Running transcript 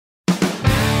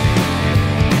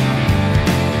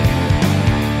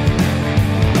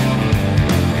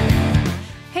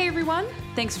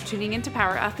thanks for tuning in to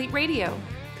Power Athlete Radio.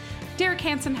 Derek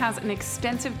Hansen has an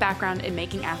extensive background in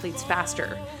making athletes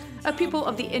faster. A pupil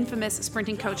of the infamous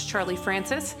sprinting coach Charlie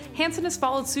Francis, Hansen has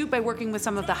followed suit by working with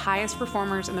some of the highest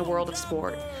performers in the world of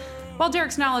sport. While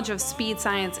Derek's knowledge of speed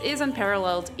science is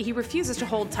unparalleled, he refuses to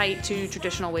hold tight to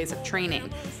traditional ways of training.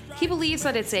 He believes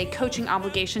that it's a coaching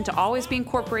obligation to always be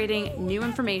incorporating new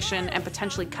information and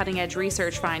potentially cutting-edge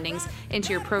research findings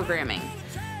into your programming.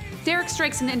 Derek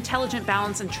strikes an intelligent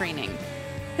balance in training.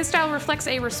 His style reflects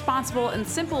a responsible and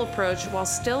simple approach while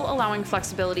still allowing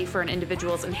flexibility for an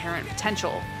individual's inherent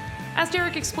potential. As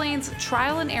Derek explains,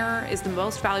 trial and error is the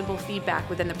most valuable feedback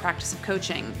within the practice of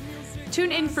coaching.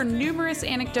 Tune in for numerous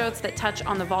anecdotes that touch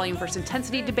on the volume versus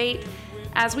intensity debate.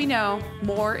 As we know,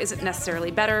 more isn't necessarily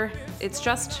better, it's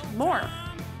just more.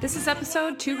 This is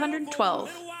episode 212.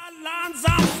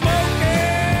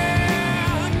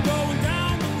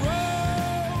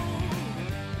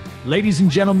 Ladies and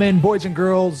gentlemen, boys and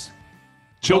girls,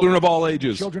 children of all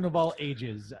ages.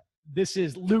 This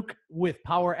is Luke with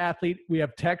Power Athlete. We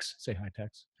have Tex. Say hi,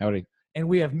 Tex. Howdy. And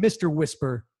we have Mr.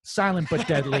 Whisper, silent but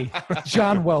deadly,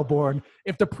 John Welborn.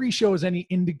 If the pre-show is any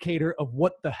indicator of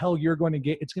what the hell you're going to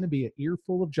get, it's going to be an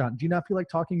earful of John. Do you not feel like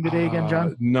talking today again,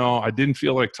 John? No, I didn't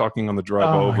feel like talking on the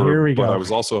drive over. Here we but go. I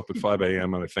was also up at 5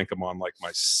 a.m. and I think I'm on like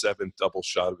my 7th double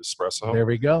shot of espresso. There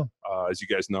we go. As you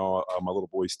guys know, my little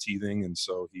boy's teething, and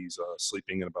so he's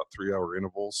sleeping in about 3-hour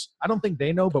intervals. I don't think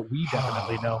they know, but we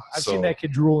definitely know. I've So- seen that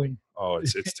kid drooling. Oh,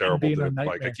 it's terrible. Being a Like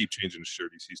nightmare. I keep changing his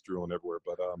shirt. He's drooling everywhere.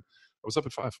 But I was up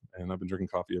at 5, and I've been drinking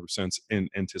coffee ever since in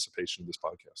anticipation of this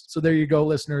podcast. So there you go,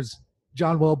 listeners.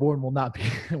 John Welborn will not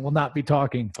be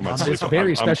talking I might on sleep this on-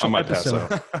 very I special might pass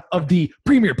episode of the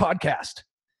premier podcast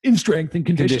in strength and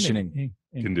conditioning.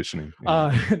 Conditioning.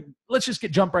 Let's just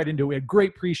jump right into it. We had a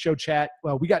great pre-show chat.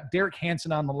 Well, we got Derek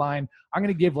Hansen on the line. I'm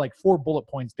going to give like 4 bullet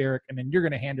points, Derek, and then you're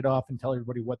going to hand it off and tell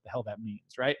everybody what the hell that means,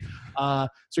 right?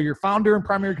 So you're founder and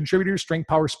primary contributor,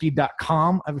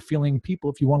 strengthpowerspeed.com. I have a feeling people,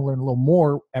 if you want to learn a little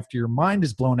more after your mind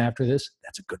is blown after this,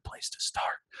 that's a good place to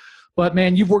start. But,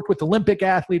 man, you've worked with Olympic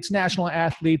athletes, national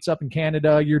athletes up in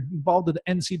Canada. You're involved with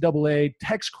the NCAA.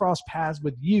 Tex crossed paths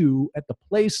with you at the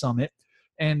Play Summit.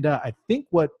 And I think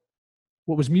what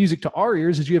was music to our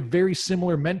ears is you have very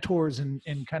similar mentors and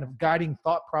kind of guiding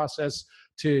thought process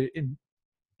to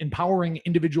empowering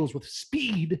individuals with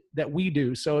speed that we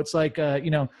do. So it's like,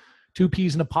 2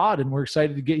 peas in a pod, and we're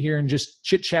excited to get here and just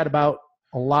chit chat about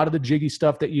a lot of the jiggy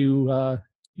stuff that you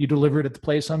delivered at the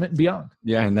Play Summit and beyond.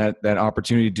 Yeah, and that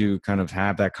opportunity to kind of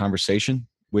have that conversation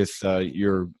with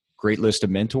your great list of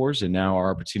mentors, and now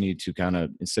our opportunity to kind of,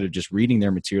 instead of just reading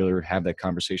their material, have that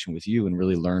conversation with you and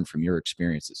really learn from your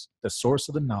experiences. The source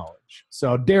of the knowledge.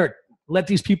 So, Derek, let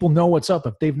these people know what's up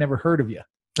if they've never heard of you.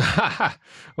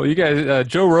 Well, you guys,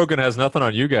 Joe Rogan has nothing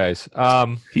on you guys.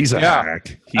 He's a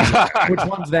hack. Which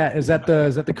one's that? Is that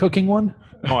the cooking one?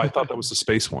 No, I thought that was the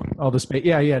space one. Oh, the space.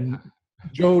 Yeah.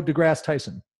 Joe DeGrasse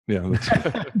Tyson. Yeah.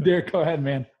 That's, Derek, go ahead,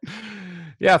 man.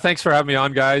 Yeah, thanks for having me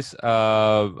on, guys.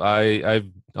 I've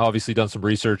obviously done some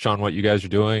research on what you guys are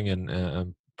doing, and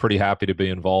I'm pretty happy to be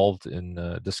involved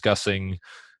in discussing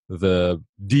the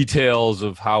details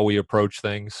of how we approach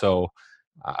things. So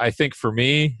I think for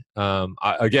me, I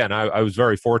was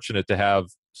very fortunate to have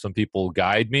some people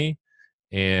guide me.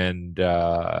 And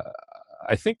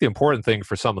I think the important thing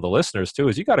for some of the listeners too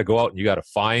is you got to go out and you got to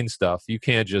find stuff. You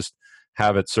can't just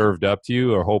have it served up to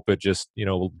you or hope it just,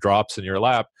 drops in your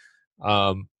lap.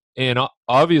 And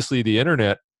obviously the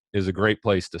internet is a great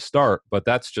place to start, but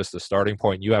that's just a starting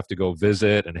point. You have to go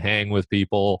visit and hang with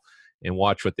people and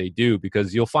watch what they do,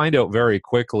 because you'll find out very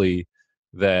quickly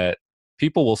that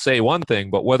people will say one thing,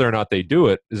 but whether or not they do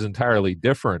it is entirely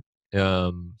different.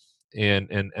 And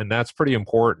that's pretty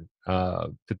important,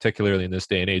 particularly in this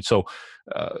day and age. So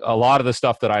a lot of the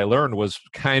stuff that I learned was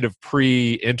kind of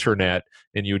pre-internet,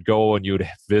 and you'd go and you'd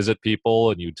visit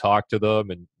people and you'd talk to them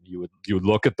and you would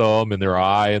look at them in their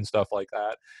eye and stuff like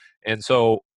that. And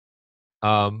so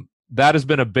that has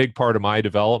been a big part of my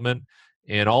development.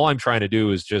 And all I'm trying to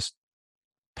do is just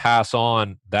pass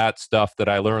on that stuff that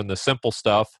I learned, the simple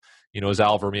stuff, as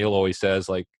Al Vermeil always says,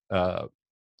 like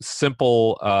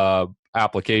simple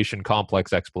application,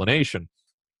 complex explanation.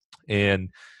 And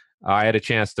I had a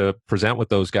chance to present with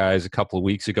those guys a couple of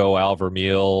weeks ago, Al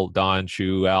Vermeil, Don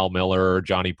Chu, Al Miller,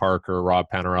 Johnny Parker, Rob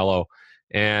Panarello.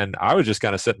 And I was just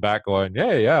kind of sitting back going,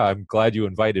 yeah, I'm glad you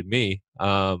invited me.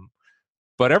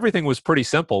 But everything was pretty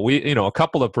simple. A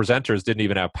couple of presenters didn't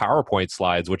even have PowerPoint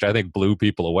slides, which I think blew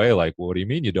people away. Like, well, what do you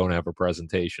mean you don't have a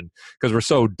presentation? Because we're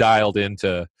so dialed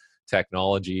into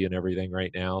technology and everything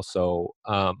right now. So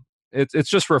it's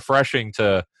just refreshing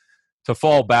to to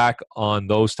fall back on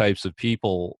those types of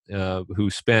people who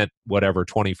spent whatever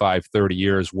 25, 30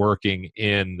 years working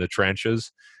in the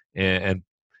trenches and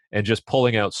just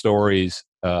pulling out stories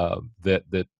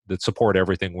that support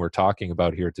everything we're talking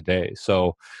about here today.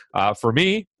 So for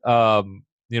me, I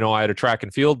had a track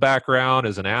and field background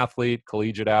as an athlete,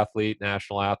 collegiate athlete,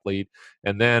 national athlete,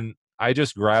 and then I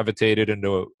just gravitated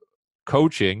into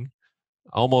coaching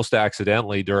almost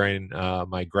accidentally during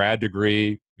my grad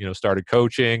degree. Started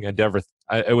coaching, and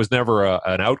it was never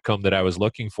an outcome that I was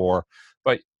looking for.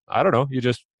 But I don't know, you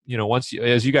just,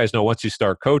 as you guys know, once you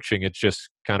start coaching, it's just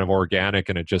kind of organic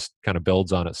and it just kind of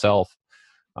builds on itself.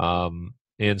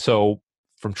 And so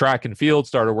from track and field,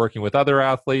 started working with other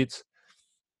athletes,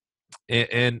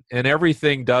 and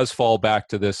everything does fall back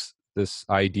to this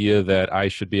idea that I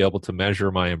should be able to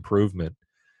measure my improvement.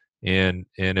 And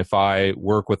if I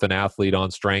work with an athlete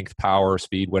on strength, power,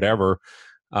 speed, whatever,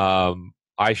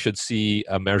 I should see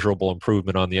a measurable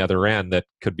improvement on the other end that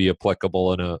could be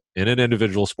applicable in an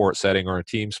individual sport setting or a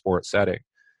team sport setting.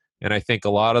 And I think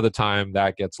a lot of the time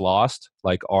that gets lost.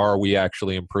 Like, are we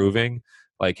actually improving?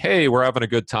 Like, hey, we're having a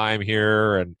good time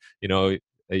here, and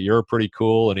you're pretty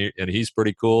cool, and he's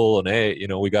pretty cool, and hey,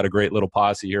 we got a great little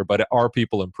posse here. But are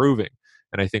people improving?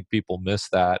 And I think people miss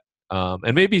that.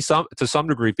 And maybe to some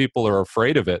degree, people are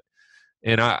afraid of it.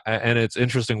 And it's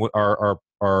interesting. Our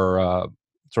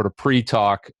sort of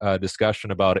pre-talk discussion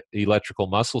about electrical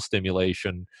muscle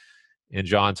stimulation, and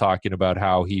John talking about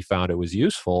how he found it was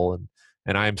useful,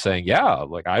 and I'm saying, yeah,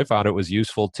 like I found it was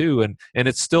useful too. And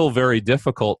it's still very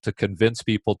difficult to convince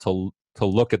people to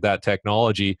look at that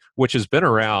technology, which has been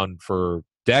around for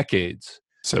decades.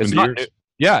 70 years.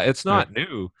 It's not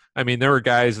new. I mean, there were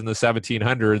guys in the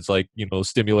 1700s, like,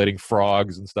 stimulating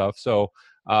frogs and stuff. So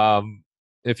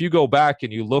if you go back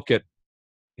and you look at,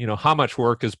 how much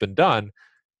work has been done,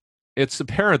 it's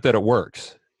apparent that it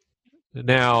works.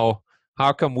 Now,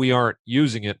 how come we aren't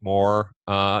using it more?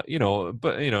 And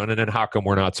then how come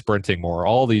we're not sprinting more?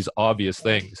 All these obvious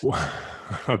things.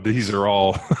 These are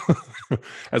all,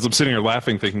 as I'm sitting here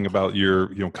laughing, thinking about your,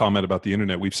 comment about the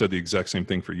internet. We've said the exact same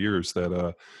thing for years that,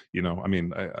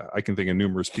 I can think of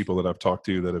numerous people that I've talked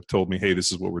to that have told me, hey,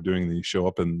 this is what we're doing. And then you show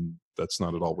up and that's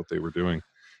not at all what they were doing.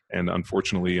 And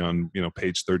unfortunately on,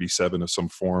 page 37 of some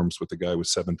forums with the guy with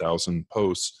 7,000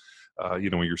 posts, when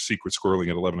you're secret squirreling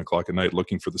at 11 o'clock at night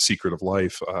looking for the secret of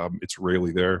life, it's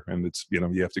rarely there. And it's, you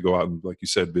have to go out and, like you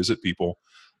said, visit people.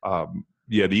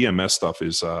 The EMS stuff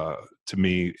is, to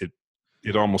me,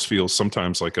 it almost feels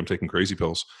sometimes like I'm taking crazy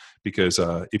pills, because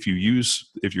if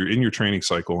you're in your training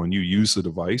cycle and you use the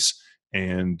device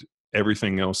and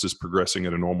everything else is progressing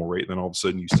at a normal rate, then all of a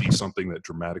sudden you see something that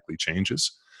dramatically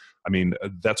changes. I mean,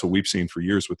 that's what we've seen for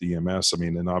years with EMS. I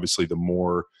mean, and obviously the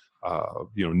more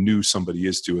new somebody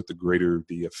is to it, the greater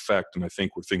the effect. And I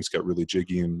think where things got really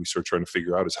jiggy and we start trying to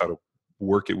figure out is how to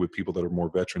work it with people that are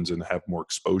more veterans and have more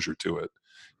exposure to it.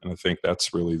 And I think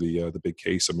that's really the big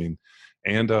case. I mean,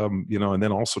 and and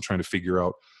then also trying to figure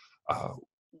out,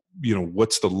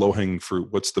 what's the low-hanging fruit,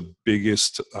 what's the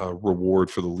biggest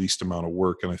reward for the least amount of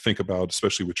work. And I think about,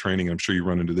 especially with training, I'm sure you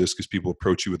run into this because people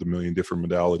approach you with a million different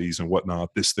modalities and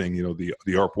whatnot. This thing,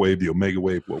 the ARP wave, the Omega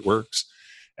wave, what works.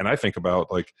 And I think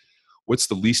about, like, what's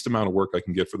the least amount of work I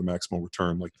can get for the maximal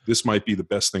return? Like, this might be the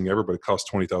best thing ever, but it costs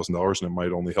 $20,000 and it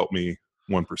might only help me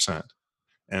 1%.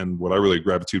 And what I really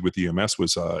gravitated with EMS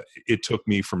was it took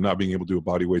me from not being able to do a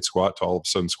body weight squat to all of a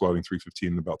sudden squatting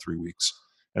 315 in about 3 weeks.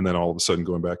 And then all of a sudden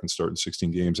going back and starting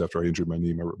 16 games after I injured my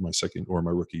knee my second or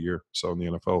my rookie year. So in the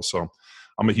NFL. So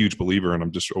I'm a huge believer, and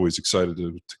I'm just always excited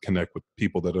to connect with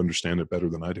people that understand it better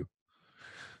than I do.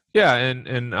 Yeah,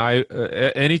 and I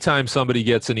anytime somebody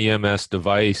gets an EMS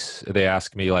device, they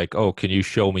ask me like, "Oh, can you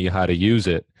show me how to use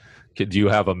it? Do you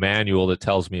have a manual that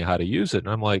tells me how to use it?" And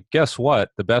I'm like, "Guess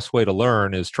what? The best way to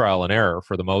learn is trial and error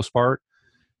for the most part."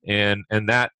 And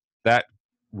that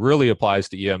really applies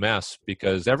to EMS,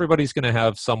 because everybody's going to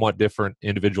have somewhat different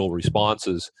individual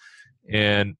responses.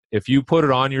 And if you put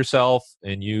it on yourself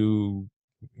and you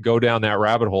go down that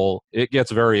rabbit hole, it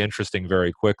gets very interesting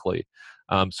very quickly.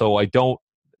 So I don't,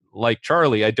 like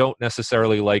Charlie, I don't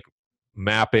necessarily like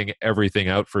mapping everything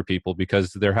out for people,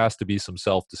 because there has to be some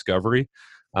self-discovery.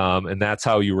 And that's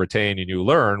how you retain and you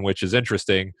learn, which is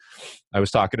interesting. I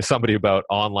was talking to somebody about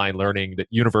online learning, that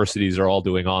universities are all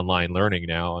doing online learning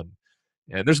now. And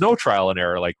there's no trial and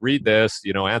error, like read this,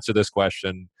 answer this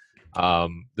question.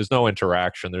 There's no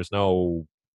interaction. There's no,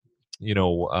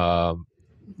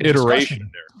 iteration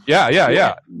there.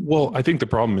 Yeah. Well, I think the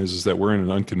problem is that we're in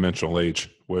an unconventional age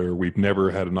where we've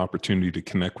never had an opportunity to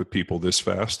connect with people this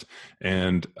fast.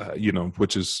 And,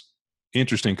 which is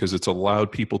interesting because it's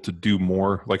allowed people to do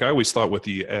more. Like I always thought with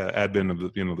the advent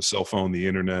of the cell phone, the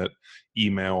internet,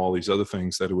 email, all these other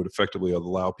things, that it would effectively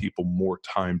allow people more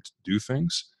time to do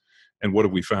things. And what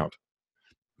have we found?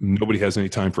 Nobody has any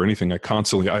time for anything. I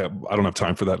don't have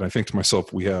time for that. And I think to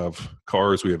myself, we have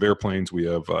cars, we have airplanes, we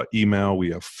have email,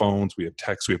 we have phones, we have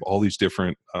text, we have all these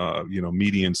different,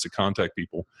 mediums to contact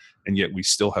people. And yet we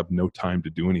still have no time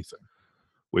to do anything,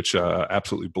 which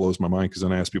absolutely blows my mind. Because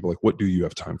then I ask people, like, what do you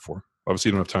have time for? Obviously,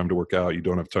 you don't have time to work out. You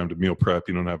don't have time to meal prep.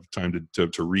 You don't have time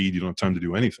to read. You don't have time to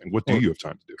do anything. What do you have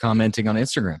time to do? Commenting on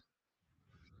Instagram.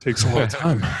 Takes a lot of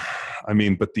time. I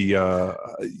mean, but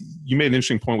you made an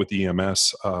interesting point with the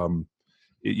EMS.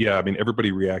 Yeah, I mean,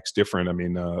 everybody reacts different. I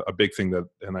mean, a big thing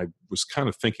and I was kind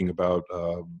of thinking about,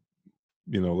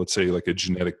 let's say like a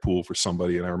genetic pool for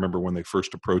somebody. And I remember when they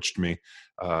first approached me,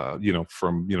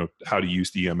 from how to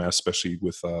use the EMS, especially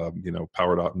with,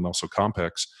 PowerDot and also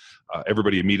Compex.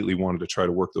 Everybody immediately wanted to try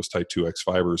to work those type 2X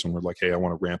fibers. And we're like, hey, I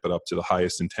want to ramp it up to the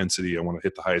highest intensity. I want to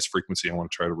hit the highest frequency. I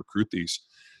want to try to recruit these.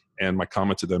 And my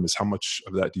comment to them is, how much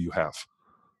of that do you have?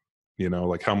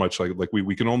 Like how much, like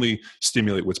we can only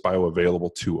stimulate what's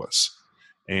bioavailable to us.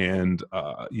 And,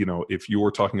 if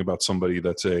you're talking about somebody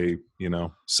that's a,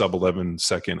 sub 11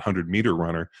 second 100-meter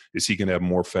runner, is he going to have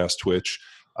more fast twitch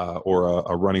or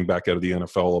a running back out of the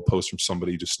NFL opposed from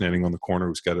somebody just standing on the corner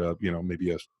who's got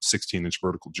maybe a 16-inch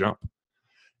vertical jump?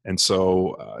 And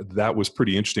so that was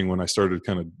pretty interesting when I started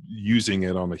kind of using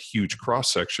it on a huge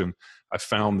cross section. I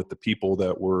found that the people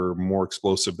that were more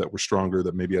explosive, that were stronger,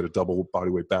 that maybe had a double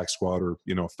bodyweight back squat or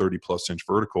 30+ inch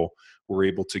vertical, were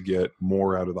able to get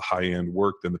more out of the high end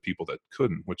work than the people that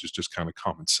couldn't, which is just kind of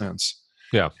common sense.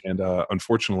 Yeah. And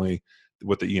unfortunately,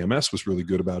 what the EMS was really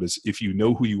good about is if you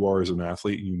know who you are as an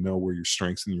athlete, you know where your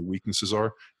strengths and your weaknesses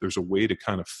are, there's a way to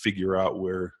kind of figure out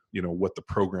where, what the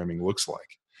programming looks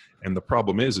like. And the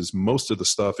problem is most of the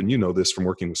stuff, and this from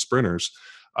working with sprinters,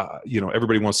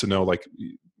 everybody wants to know, like,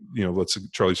 let's say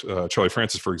Charlie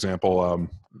Francis, for example,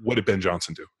 what did Ben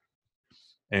Johnson do?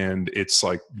 And it's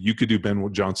like, you could do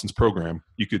Ben Johnson's program,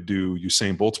 you could do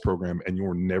Usain Bolt's program, and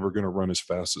you're never going to run as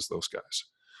fast as those guys.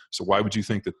 So why would you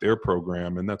think that their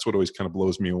program, and that's what always kind of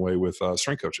blows me away with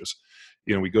strength coaches.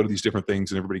 We go to these different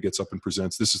things and everybody gets up and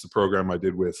presents, this is the program I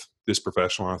did with this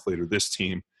professional athlete or this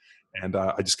team. And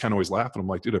I just kind of always laugh, and I'm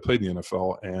like, dude, I played in the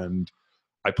NFL, and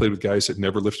I played with guys that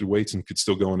never lifted weights and could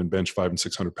still go in and bench 500 and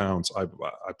 600 pounds. I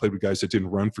played with guys that didn't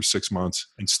run for 6 months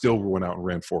and still went out and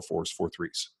ran 4.4s,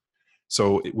 4.3s.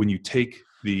 So when you take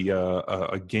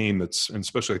a game that's, and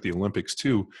especially like the Olympics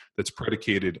too, that's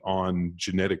predicated on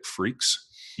genetic freaks,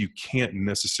 you can't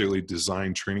necessarily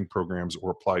design training programs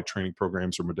or apply training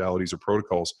programs or modalities or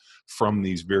protocols from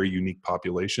these very unique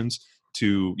populations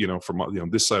to, from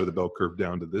this side of the bell curve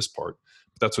down to this part.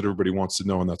 But that's what everybody wants to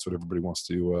know, and that's what everybody wants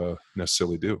to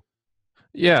necessarily do.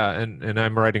 Yeah, and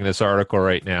I'm writing this article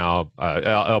right now.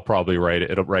 I'll probably write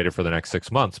it. It'll write it for the next 6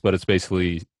 months, but it's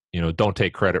basically, don't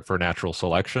take credit for natural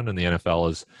selection, and the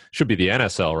NFL should be the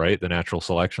NSL, right? The Natural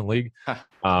Selection League,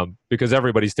 because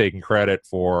everybody's taking credit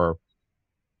for,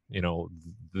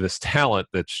 this talent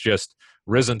that's just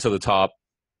risen to the top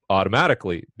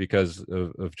automatically because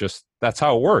of just, that's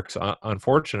how it works,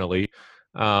 unfortunately.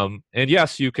 And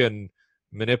yes, you can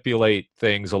manipulate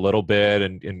things a little bit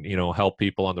and help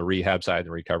people on the rehab side and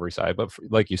the recovery side. But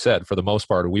like you said, for the most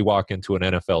part, we walk into an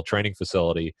NFL training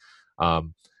facility,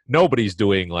 nobody's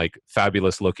doing like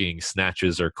fabulous looking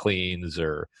snatches or cleans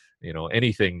or,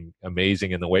 anything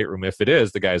amazing in the weight room. If it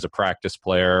is, the guy's a practice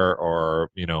player or,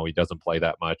 he doesn't play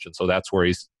that much. And so that's where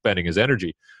he's spending his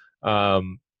energy.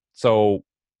 So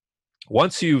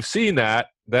once you've seen that,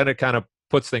 then it kind of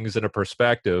puts things into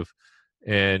perspective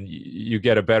and you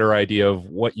get a better idea of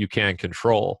what you can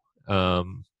control,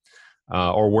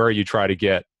 or where you try to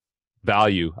get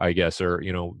value, I guess, or,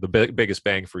 the biggest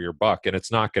bang for your buck. And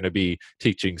it's not going to be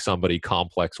teaching somebody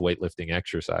complex weightlifting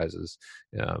exercises.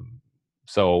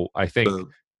 So I think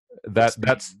that's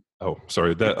the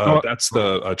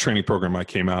training program I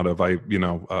came out of. I,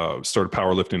 started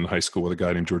powerlifting in high school with a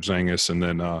guy named George Zangus, and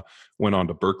then went on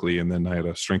to Berkeley. And then I had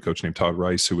a strength coach named Todd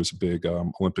Rice, who was a big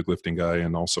Olympic lifting guy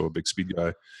and also a big speed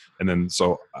guy. And then,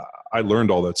 so I learned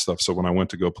all that stuff. So when I went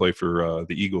to go play for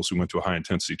the Eagles, we went to a high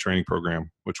intensity training program,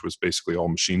 which was basically all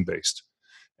machine based.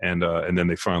 And then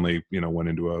they finally, went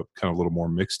into a kind of a little more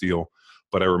mixed deal.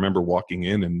 But I remember walking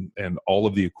in and all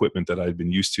of the equipment that I'd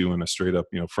been used to in a straight up,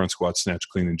 front squat, snatch,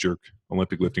 clean, and jerk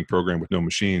Olympic lifting program with no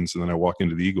machines. And then I walk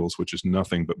into the Eagles, which is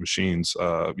nothing but machines,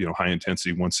 high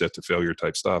intensity, one set to failure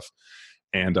type stuff.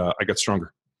 And I got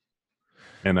stronger.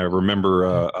 And I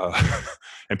remember,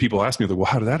 and people ask me, well,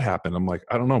 how did that happen? I'm like,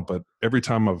 I don't know. But every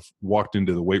time I've walked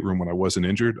into the weight room when I wasn't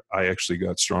injured, I actually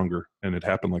got stronger. And it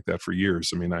happened like that for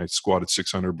years. I mean, I squatted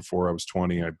 600 before I was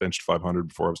 20. I benched 500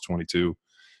 before I was 22.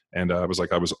 And I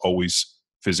was always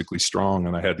physically strong.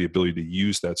 And I had the ability to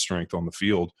use that strength on the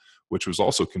field, which was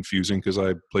also confusing because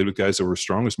I played with guys that were as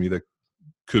strong as me that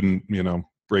couldn't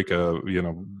break a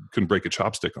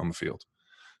chopstick on the field.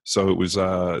 So it was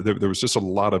there was just a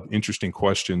lot of interesting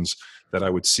questions that I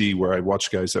would see where I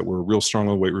watched guys that were real strong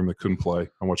in the weight room that couldn't play.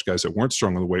 I watched guys that weren't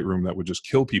strong in the weight room that would just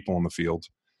kill people on the field.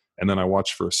 And then I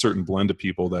watched for a certain blend of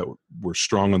people that were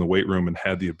strong in the weight room and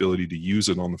had the ability to use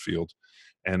it on the field.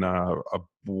 And a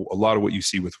lot of what you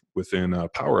see within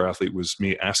Power Athlete was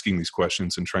me asking these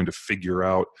questions and trying to figure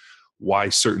out why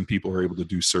certain people are able to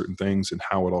do certain things and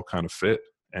how it all kind of fit.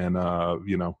 And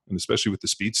and especially with the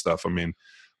speed stuff, I mean,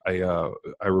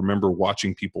 I remember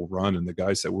watching people run, and the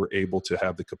guys that were able to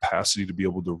have the capacity to be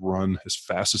able to run as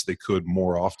fast as they could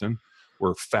more often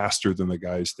were faster than the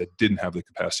guys that didn't have the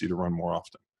capacity to run more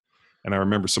often. And I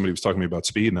remember somebody was talking to me about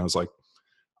speed, and I was like,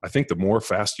 I think the more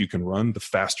fast you can run, the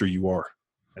faster you are.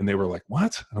 And they were like,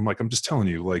 what? And I'm like, I'm just telling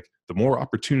you, like, the more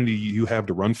opportunity you have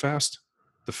to run fast,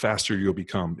 the faster you'll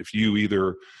become. If you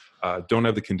either don't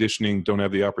have the conditioning, don't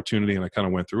have the opportunity, and I kind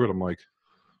of went through it, I'm like,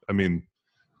 I mean,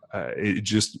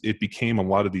 it became a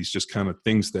lot of these just kind of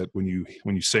things that when you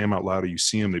say them out loud or you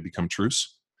see them, they become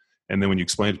truths. And then when you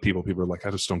explain to people, people are like,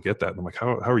 I just don't get that. And I'm like,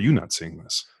 how are you not seeing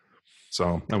this?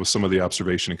 So that was some of the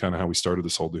observation and kind of how we started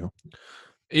this whole deal.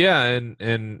 Yeah.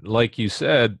 And like you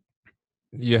said,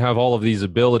 you have all of these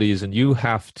abilities and you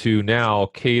have to now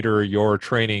cater your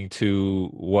training to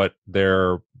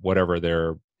whatever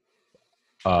their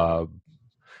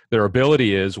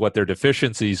ability is, what their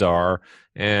deficiencies are.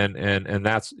 And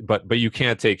that's, but you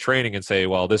can't take training and say,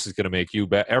 well, this is going to make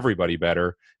everybody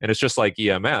better. And it's just like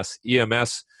EMS,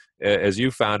 as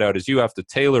you found out, is you have to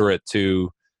tailor it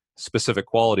to specific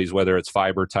qualities, whether it's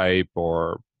fiber type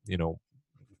or,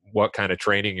 what kind of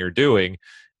training you're doing.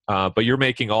 But you're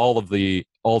making all of the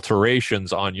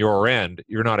alterations on your end.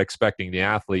 You're not expecting the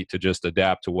athlete to just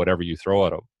adapt to whatever you throw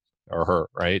at him or her.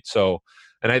 Right. So,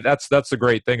 and that's the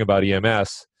great thing about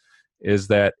EMS is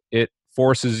that it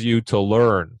forces you to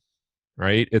learn,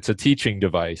 right? It's a teaching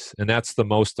device. And that's the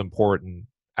most important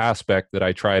aspect that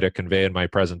I try to convey in my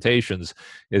presentations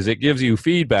is it gives you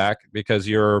feedback because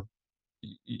you're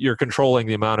controlling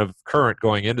the amount of current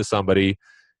going into somebody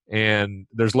and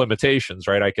there's limitations,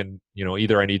 right? I can,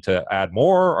 either I need to add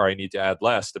more or I need to add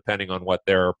less depending on what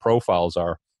their profiles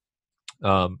are.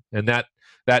 And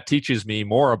that teaches me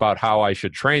more about how I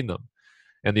should train them.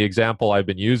 And the example I've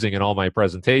been using in all my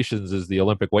presentations is the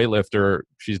Olympic weightlifter.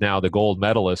 She's now the gold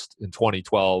medalist in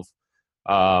 2012.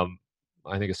 I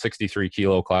think a 63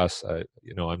 kilo class.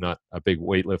 I'm not a big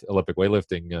Olympic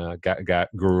weightlifting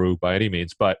guru by any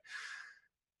means, but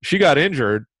she got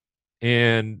injured.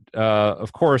 And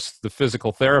of course, the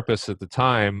physical therapists at the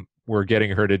time were getting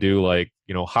her to do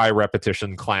high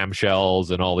repetition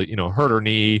clamshells and all the, hurt her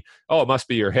knee. Oh, it must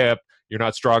be your hip. You're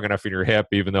not strong enough in your hip,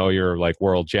 even though you're like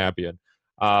world champion.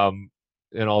 And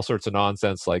all sorts of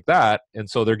nonsense like that. And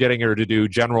so they're getting her to do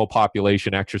general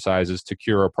population exercises to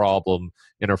cure a problem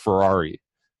in a Ferrari,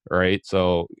 right?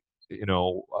 So, a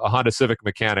Honda Civic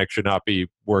mechanic should not be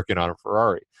working on a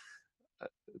Ferrari.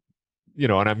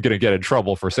 And I'm going to get in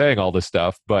trouble for saying all this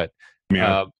stuff, but we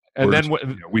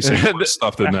say more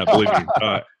stuff than that. Believe me.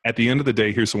 At the end of the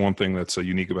day, here's the one thing that's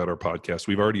unique about our podcast: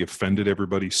 we've already offended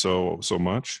everybody so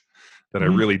much that I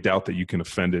really doubt that you can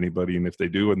offend anybody. And if they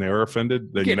do and they are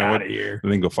offended, then get out of here.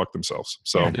 Then they can go fuck themselves.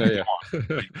 So you can't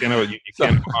have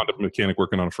a Honda mechanic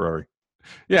working on a Ferrari.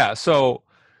 Yeah. So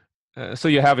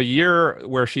you have a year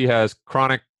where she has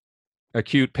chronic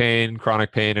pain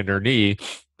in her knee.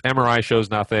 MRI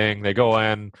shows nothing. They go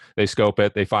in, they scope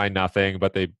it, they find nothing,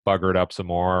 but they bugger it up some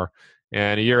more.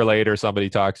 And a year later, somebody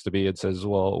talks to me and says,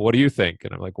 well, what do you think?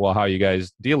 And I'm like, well, how are you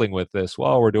guys dealing with this?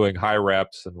 Well, we're doing high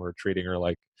reps and we're treating her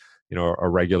like, a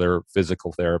regular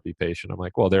physical therapy patient. I'm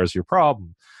like, well, there's your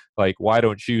problem. Like, why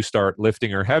don't you start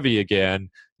lifting her heavy again,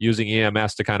 using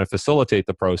EMS to kind of facilitate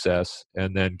the process?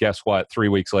 And then guess what? 3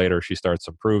 weeks later, she starts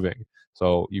improving.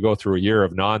 So you go through a year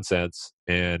of nonsense,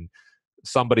 and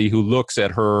somebody who looks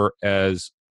at her,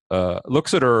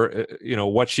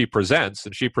 what she presents,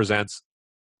 and she presents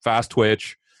fast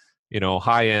twitch,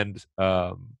 high end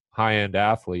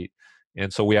athlete.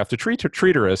 And so we have to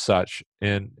treat her as such.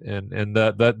 And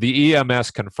the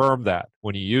EMS confirmed that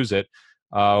when you use it,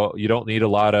 you don't need a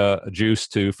lot of juice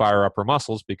to fire up her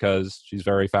muscles because she's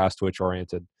very fast twitch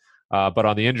oriented. But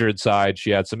on the injured side, she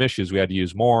had some issues. We had to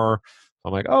use more.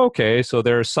 I'm like, oh, okay, so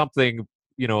there's something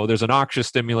there's a noxious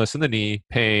stimulus in the knee,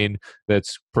 pain,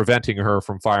 that's preventing her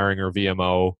from firing her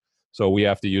VMO. So we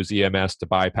have to use EMS to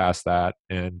bypass that.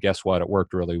 And guess what? It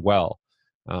worked really well.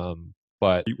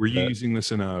 But were you using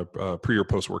this in a pre or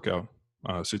post workout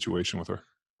situation with her?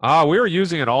 We were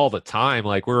using it all the time.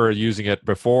 Like we were using it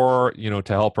before, to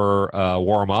help her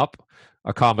warm up,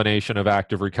 a combination of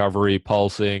active recovery,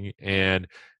 pulsing, and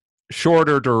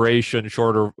shorter duration,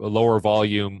 lower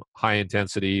volume, high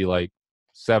intensity, like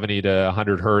 70 to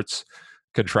 100 hertz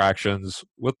contractions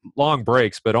with long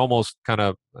breaks, but almost kind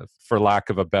of, for lack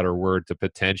of a better word, to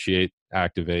potentiate,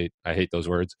 activate. I hate those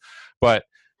words, but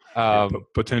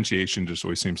potentiation just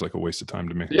always seems like a waste of time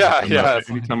to me.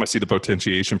 Anytime I see the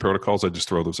potentiation protocols, I just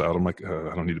throw those out. I'm like,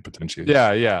 I don't need to potentiate.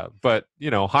 Yeah. But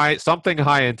something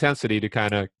high intensity to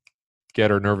kind of get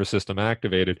her nervous system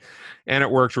activated, and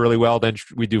it works really well. Then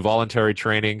we do voluntary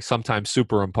training, sometimes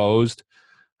superimposed,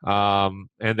 and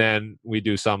then we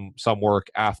do some work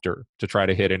after to try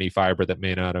to hit any fiber that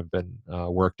may not have been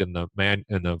worked in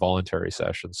the voluntary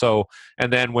session. So,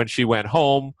 and then when she went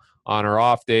home on her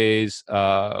off days,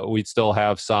 we'd still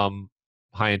have some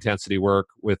high intensity work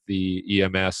with the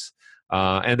EMS.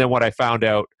 And then what I found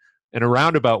out in a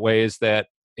roundabout way is that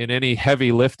in any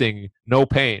heavy lifting, no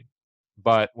pain.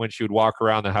 But when she would walk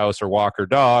around the house or walk her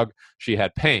dog, she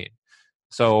had pain.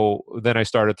 So then I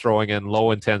started throwing in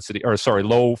low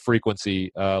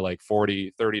frequency, like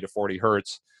 30 to 40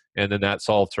 hertz. And then that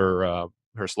solved her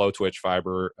slow twitch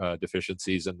fiber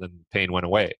deficiencies, and then pain went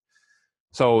away.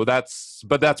 So that's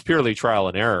purely trial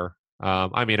and error.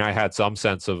 I had some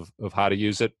sense of how to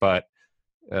use it, but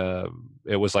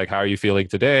it was like, how are you feeling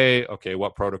today? Okay,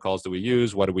 what protocols do we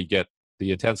use? What do we get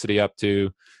the intensity up to?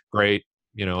 Great.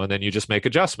 And then you just make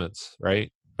adjustments,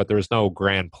 right? But there's no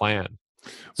grand plan.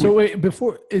 So wait,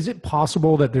 is it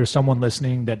possible that there's someone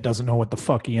listening that doesn't know what the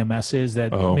fuck EMS is,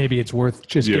 that maybe it's worth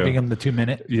just giving them the 2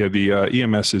 minute? Yeah, the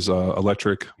EMS is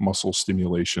electric muscle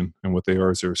stimulation. And what they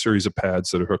are is they're a series of pads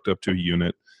that are hooked up to a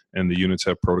unit. And the units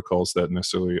have protocols that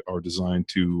necessarily are designed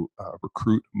to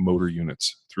recruit motor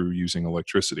units through using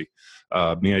electricity.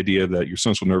 The idea that your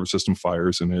central nervous system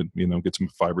fires and it gets some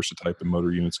fibers to type and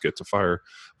motor units get to fire.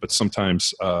 But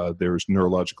sometimes there's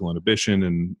neurological inhibition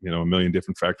and a million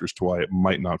different factors to why it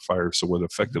might not fire. So what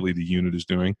effectively the unit is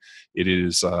doing, it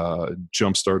is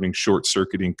jump starting, short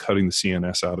circuiting, cutting the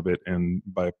CNS out of it, and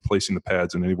by placing the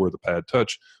pads and anywhere the pad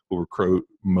touch will recruit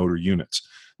motor units.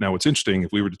 Now, what's interesting,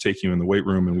 if we were to take you in the weight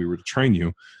room and we were to train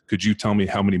you, could you tell me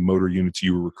how many motor units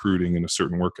you were recruiting in a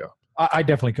certain workout? I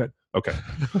definitely could. Okay.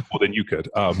 Well, then you could.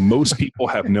 Most people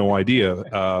have no idea.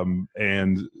 But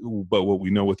what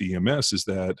we know with EMS is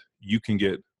that you can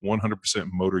get 100%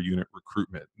 motor unit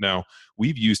recruitment. Now,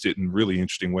 we've used it in really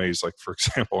interesting ways. Like, for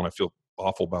example, and I feel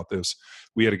awful about this,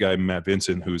 we had a guy, Matt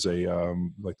Vincent, who's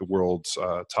like the world's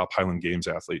top Highland Games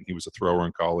athlete. And he was a thrower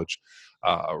in college.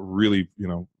 Really,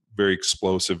 very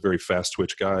explosive, very fast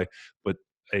twitch guy, but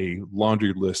a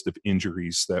laundry list of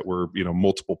injuries that were,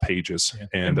 multiple pages,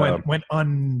 and went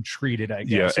untreated, I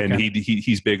guess. Yeah, and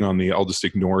he's big on the I'll just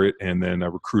ignore it and then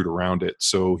recruit around it.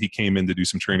 So he came in to do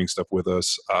some training stuff with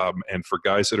us. And for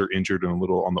guys that are injured and a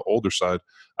little on the older side,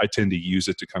 I tend to use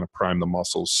it to kind of prime the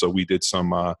muscles. So we did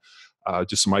some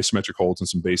just some isometric holds and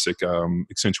some basic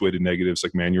accentuated negatives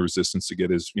like manual resistance to get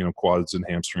his quads and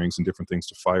hamstrings and different things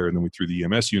to fire. And then we threw the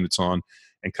EMS units on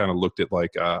and kind of looked at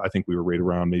I think we were right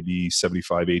around maybe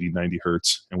 75, 80, 90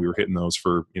 hertz. And we were hitting those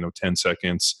for 10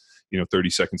 seconds, 30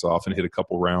 seconds off, and hit a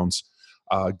couple rounds.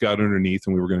 Got underneath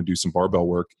and we were going to do some barbell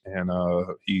work. And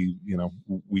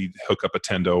we hook up a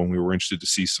tendo, and we were interested to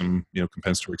see some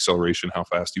compensatory acceleration, how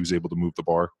fast he was able to move the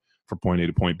bar from point A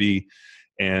to point B.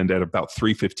 And at about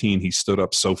 3:15, he stood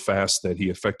up so fast that he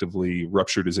effectively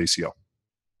ruptured his ACL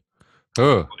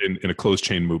in a closed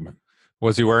chain movement.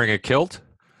 Was he wearing a kilt?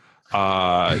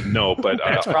 No, but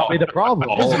that's probably the problem.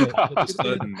 All of a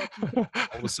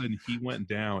sudden, he went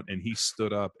down and he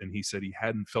stood up, and he said he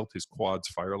hadn't felt his quads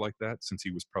fire like that since he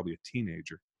was probably a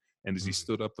teenager. And as he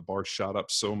stood up, the bar shot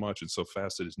up so much and so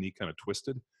fast that his knee kind of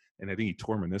twisted. And I think he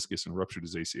tore meniscus and ruptured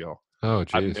his ACL. Oh,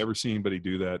 geez. I've never seen anybody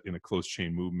do that in a closed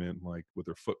chain movement, like with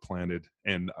their foot planted.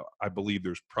 And I believe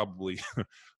there's probably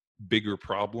bigger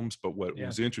problems. But what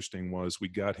was interesting was we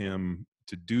got him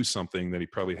to do something that he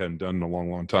probably hadn't done in a long,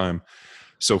 long time.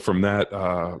 So from that,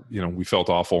 we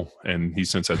felt awful. And he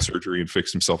since had surgery and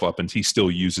fixed himself up. And he still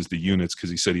uses the units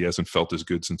because he said he hasn't felt as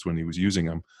good since when he was using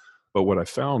them. But what I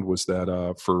found was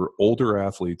that for older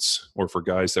athletes or for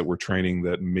guys that were training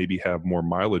that maybe have more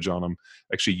mileage on them,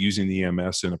 actually using the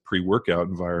EMS in a pre-workout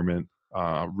environment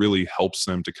really helps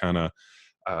them to kind of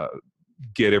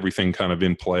get everything kind of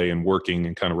in play and working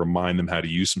and kind of remind them how to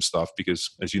use some stuff. Because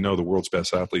as you know, the world's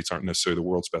best athletes aren't necessarily the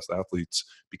world's best athletes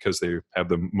because they have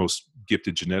the most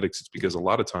gifted genetics. It's because a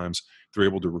lot of times they're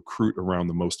able to recruit around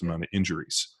the most amount of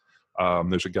injuries.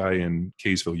 There's a guy in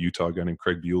Kaysville, Utah, a guy named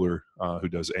Craig Bueller, who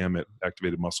does AMIT,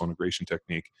 activated muscle integration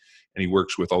technique. And he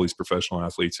works with all these professional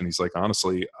athletes. And he's like,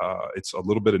 honestly, it's a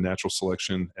little bit of natural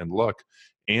selection and luck,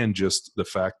 and just the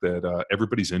fact that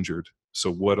everybody's injured.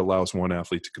 So what allows one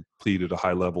athlete to compete at a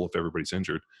high level if everybody's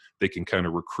injured? They can kind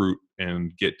of recruit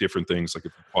and get different things. Like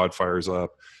if the quad fires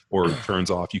up or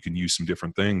turns off, you can use some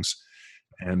different things.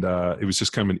 And it was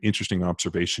just kind of an interesting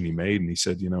observation he made. And he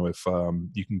said, if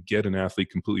you can get an athlete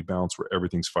completely balanced where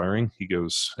everything's firing, he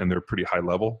goes, and they're pretty high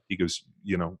level, he goes,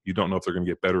 you don't know if they're going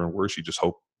to get better and worse. You just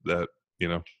hope that,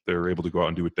 they're able to go out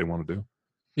and do what they want to do.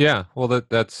 Yeah. Well,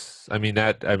 I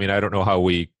don't know how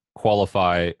we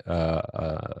qualify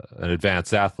an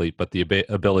advanced athlete, but the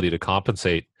ability to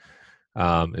compensate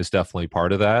is definitely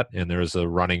part of that. And there's a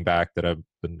running back that I've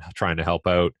been trying to help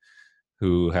out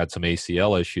who had some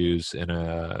ACL issues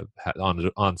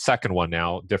on second one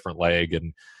now, different leg.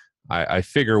 And I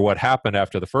figure what happened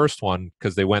after the first one,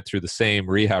 because they went through the same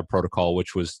rehab protocol,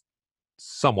 which was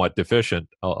somewhat deficient,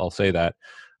 I'll say that.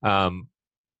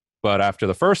 But after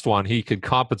the first one, he could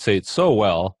compensate so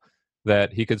well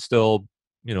that he could still,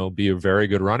 be a very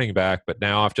good running back. But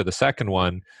now after the second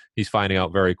one, he's finding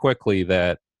out very quickly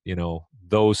that,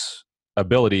 those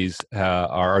abilities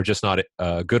are just not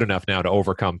good enough now to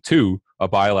overcome a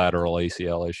bilateral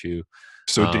ACL issue.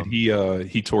 So did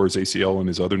he tore his ACL in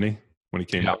his other knee when he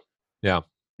came out? Yeah.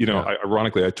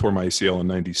 Ironically, I tore my ACL in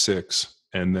 '96,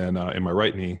 and then in my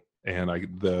right knee, and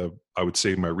I would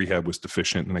say my rehab was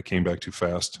deficient, and I came back too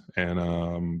fast,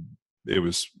 and it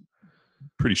was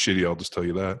pretty shitty. I'll just tell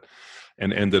you that,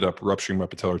 and ended up rupturing my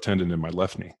patellar tendon in my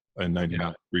left knee in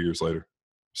 '99, 3 years later.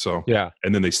 So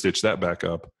and then they stitched that back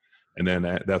up. And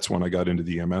then that's when I got into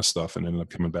the EMS stuff and ended up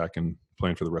coming back and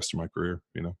playing for the rest of my career,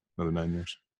 another 9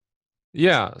 years.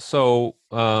 Yeah. So,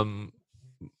 a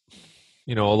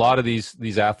lot of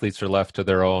these athletes are left to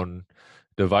their own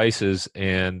devices,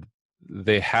 and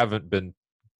they haven't been,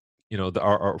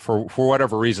 for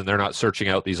whatever reason, they're not searching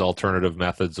out these alternative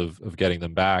methods of getting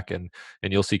them back. And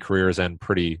you'll see careers end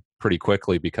pretty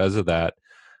quickly because of that.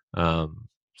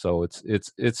 So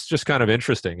it's just kind of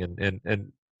interesting.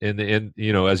 And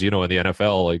as you know, in the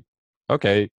NFL, like,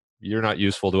 okay, you're not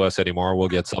useful to us anymore. We'll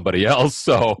get somebody else.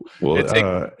 So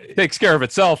it takes care of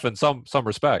itself in some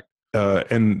respect.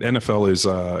 And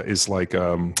NFL is like,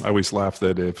 I always laugh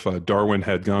that if Darwin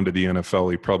had gone to the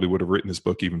NFL, he probably would have written his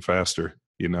book even faster,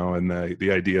 and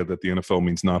the idea that the NFL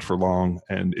means not for long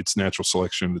and it's natural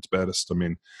selection at its best. I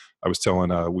mean, I was telling,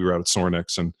 we were out at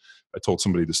Sornex, and I told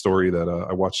somebody the story that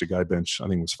I watched a guy bench, I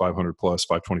think it was 500 plus,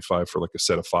 525 for like a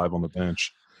set of 5 on the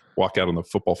bench, walk out on the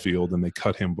football field, and they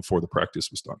cut him before the practice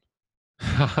was done.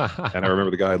 And I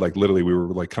remember the guy, like, literally we were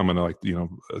like coming to, like,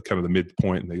 kind of the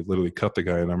midpoint, and they literally cut the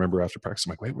guy. And I remember after practice, I'm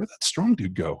like, wait, where'd that strong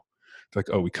dude go? They're like,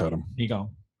 oh, we cut him. He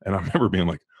gone. And I remember being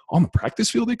like, on the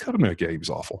practice field, they cut him? They're like, yeah, he was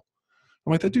awful.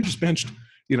 I'm like, that dude just benched,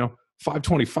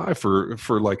 525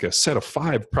 for like a set of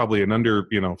 5, probably in under,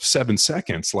 7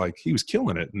 seconds. Like, he was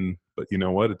killing it. But you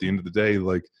know what, at the end of the day,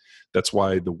 like, that's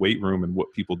why the weight room and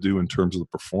what people do in terms of the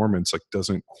performance, like,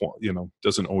 doesn't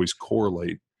always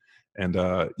correlate. And,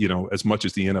 as much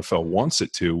as the NFL wants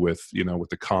it to with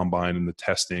the combine and the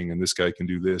testing, and this guy can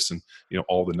do this, and,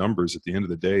 all the numbers, at the end of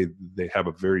the day, they have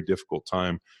a very difficult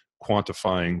time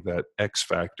quantifying that X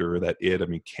factor or that it. I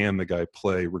mean, can the guy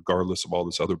play regardless of all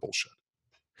this other bullshit?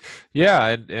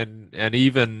 Yeah. And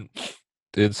even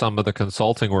in some of the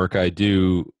consulting work I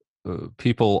do,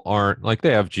 people aren't, like,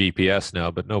 they have GPS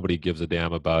now, but nobody gives a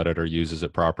damn about it or uses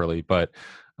it properly. But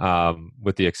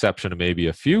with the exception of maybe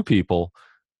a few people,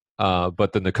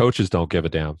 but then the coaches don't give a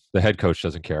damn. The head coach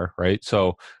doesn't care, right?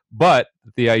 So, but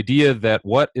the idea that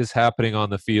what is happening on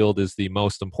the field is the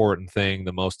most important thing,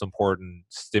 the most important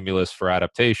stimulus for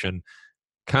adaptation,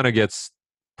 kind of gets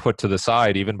put to the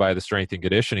side even by the strength and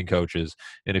conditioning coaches.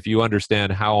 And if you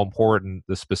understand how important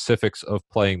the specifics of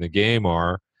playing the game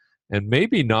are, and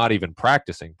maybe not even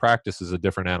practice is a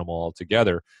different animal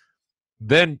altogether,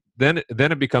 then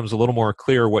it becomes a little more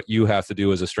clear what you have to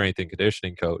do as a strength and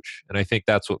conditioning coach. And I think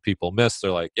that's what people miss.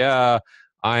 They're like, yeah,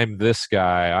 I'm this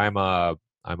guy. I'm a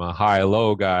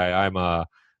high-low guy. I'm a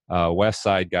west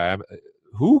side guy.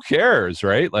 Who cares,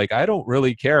 right? Like, I don't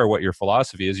really care what your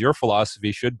philosophy is. Your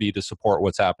philosophy should be to support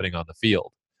what's happening on the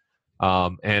field.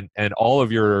 And all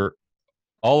of your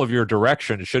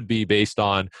direction should be based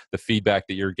on the feedback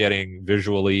that you're getting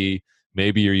visually.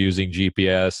 Maybe you're using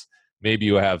GPS. Maybe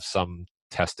you have some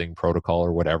testing protocol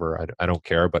or whatever. I don't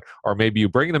care. But, or maybe you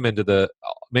bring them into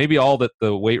maybe all that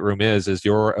the weight room is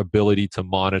your ability to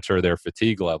monitor their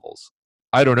fatigue levels.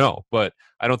 I don't know, but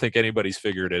I don't think anybody's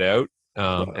figured it out.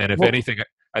 And if anything,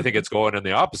 I think it's going in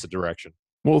the opposite direction.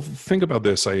 Well, think about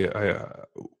this. I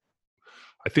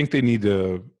think they need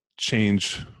to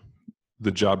change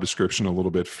the job description a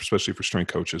little bit, especially for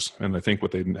strength coaches. And I think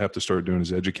what they have to start doing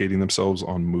is educating themselves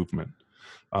on movement.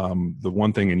 The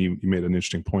one thing, and you made an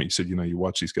interesting point, you said, you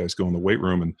watch these guys go in the weight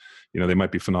room and, they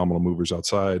might be phenomenal movers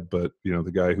outside, but,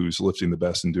 the guy who's lifting the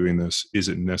best and doing this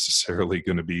isn't necessarily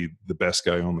going to be the best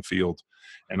guy on the field.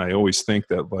 And I always think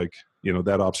that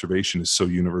that observation is so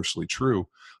universally true.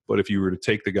 But if you were to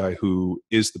take the guy who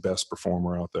is the best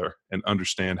performer out there and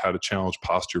understand how to challenge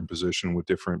posture and position with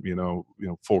different,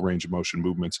 full range of motion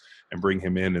movements and bring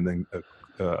him in and then,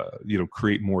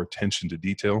 create more attention to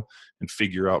detail and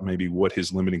figure out maybe what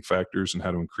his limiting factors and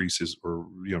how to increase his or,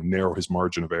 narrow his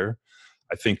margin of error.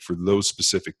 I think for those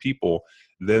specific people,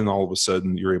 then all of a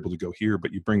sudden you're able to go here,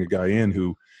 but you bring a guy in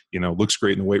who, looks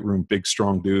great in the weight room, big,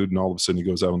 strong dude, and all of a sudden he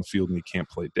goes out on the field and he can't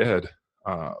play dead.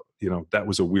 That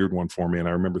was a weird one for me. And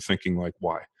I remember thinking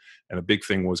why? And a big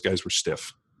thing was guys were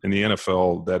stiff. In the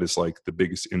NFL, that is the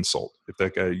biggest insult. If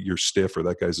that guy, you're stiff or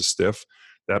that guy's a stiff,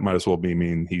 that might as well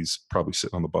mean he's probably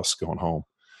sitting on the bus going home.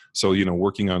 So,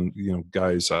 working on,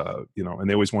 guys, and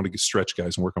they always want to stretch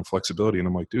guys and work on flexibility. And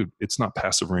I'm like, dude, it's not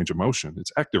passive range of motion.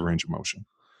 It's active range of motion.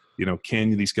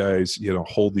 Can these guys,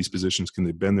 hold these positions? Can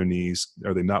they bend their knees?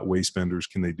 Are they not waist benders?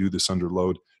 Can they do this under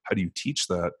load? How do you teach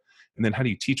that? And then how do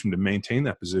you teach them to maintain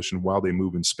that position while they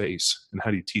move in space? And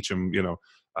how do you teach them,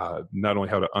 not only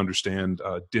how to understand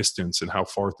distance and how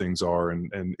far things are,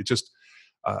 and it just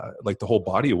the whole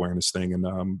body awareness thing.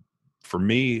 And for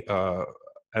me,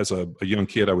 as a young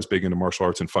kid, I was big into martial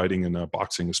arts and fighting and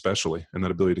boxing especially. And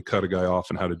that ability to cut a guy off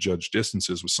and how to judge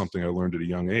distances was something I learned at a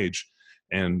young age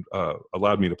and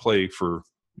allowed me to play for,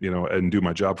 and do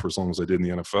my job for as long as I did in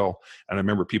the NFL. And I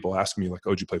remember people asking me oh,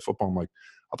 did you play football? I'm like,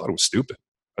 I thought it was stupid.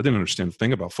 I didn't understand a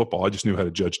thing about football. I just knew how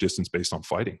to judge distance based on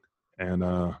fighting. And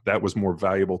that was more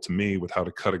valuable to me with how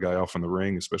to cut a guy off in the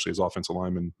ring, especially as offensive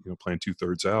lineman, playing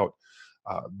 2/3 out,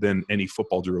 than any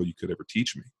football drill you could ever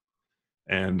teach me.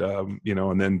 And,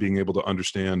 and then being able to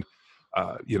understand,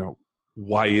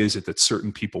 why is it that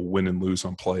certain people win and lose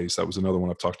on plays? That was another one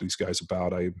I've talked to these guys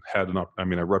about. I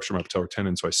ruptured my patellar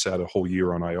tendon, so I sat a whole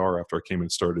year on IR after I came in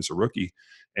and started as a rookie.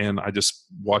 And I just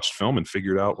watched film and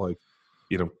figured out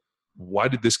why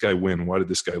did this guy win? Why did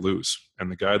this guy lose?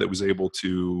 And the guy that was able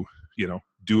to,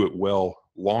 do it well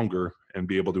longer and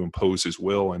be able to impose his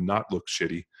will and not look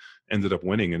shitty ended up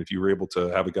winning. And if you were able to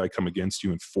have a guy come against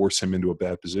you and force him into a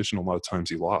bad position, a lot of times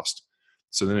he lost.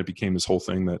 So then it became this whole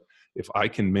thing that if I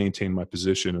can maintain my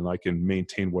position and I can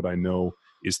maintain what I know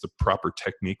is the proper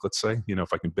technique, let's say,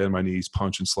 if I can bend my knees,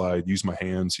 punch and slide, use my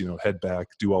hands, head back,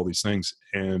 do all these things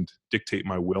and dictate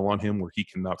my will on him where he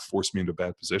cannot force me into a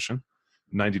bad position,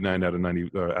 99 out of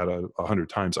 100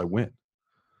 times I win.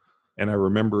 And I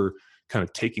remember kind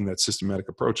of taking that systematic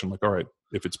approach. I'm like, all right,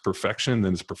 if it's perfection,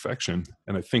 then it's perfection.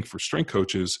 And I think for strength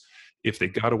coaches, if they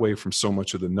got away from so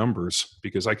much of the numbers,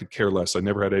 because I could care less. I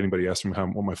never had anybody ask me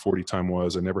what my 40 time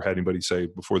was. I never had anybody say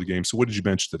before the game, so what did you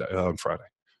bench today on Friday?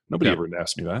 Nobody ever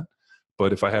asked me that.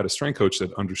 But if I had a strength coach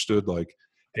that understood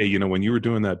hey, when you were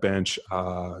doing that bench,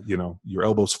 your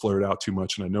elbows flared out too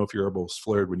much. And I know if your elbows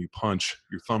flared when you punch,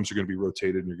 your thumbs are going to be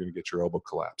rotated and you're going to get your elbow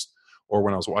collapsed. Or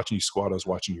when I was watching you squat, I was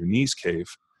watching your knees cave.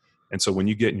 And so when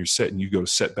you get in your set and you go to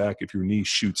set back, if your knee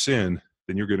shoots in,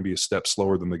 then you're going to be a step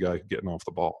slower than the guy getting off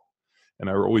the ball. And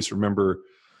I always remember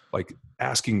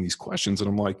asking these questions. And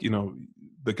I'm like,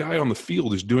 the guy on the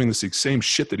field is doing the same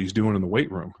shit that he's doing in the weight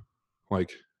room.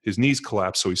 His knees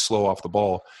collapse, so he's slow off the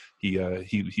ball.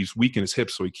 He's weak in his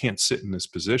hips, so he can't sit in this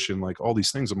position. All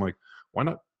these things. I'm like, why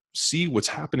not see what's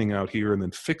happening out here and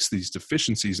then fix these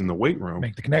deficiencies in the weight room?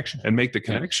 Make the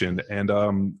connection. And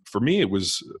for me, it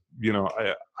was,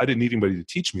 I didn't need anybody to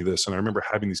teach me this. And I remember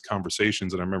having these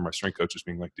conversations, and I remember my strength coaches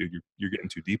being like, dude, you're getting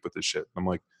too deep with this shit. And I'm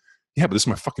like, yeah, but this is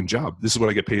my fucking job. This is what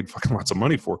I get paid fucking lots of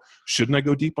money for. Shouldn't I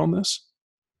go deep on this?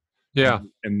 Yeah.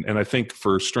 And I think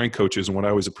for strength coaches, and what I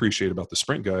always appreciate about the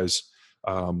sprint guys,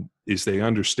 is they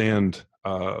understand,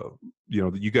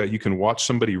 you can watch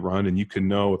somebody run and you can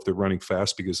know if they're running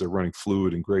fast because they're running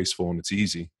fluid and graceful and it's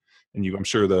easy. And I'm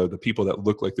sure the people that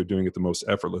look like they're doing it the most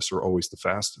effortless are always the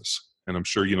fastest. And I'm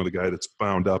sure, the guy that's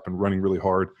bound up and running really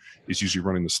hard is usually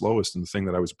running the slowest. And the thing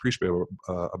that I always appreciate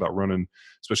about running,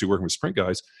 especially working with sprint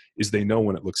guys, is they know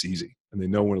when it looks easy and they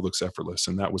know when it looks effortless.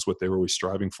 And that was what they were always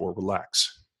striving for.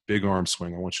 Relax, big arm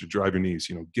swing. I want you to drive your knees,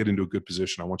 get into a good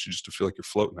position. I want you just to feel like you're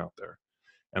floating out there.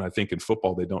 And I think in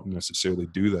football, they don't necessarily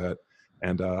do that.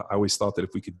 And I always thought that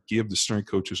if we could give the strength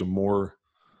coaches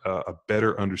a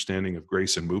better understanding of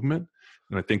grace and movement,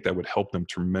 and I think that would help them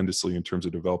tremendously in terms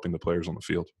of developing the players on the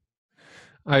field.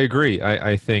 I agree.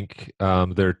 I think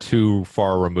they're too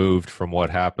far removed from what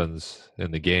happens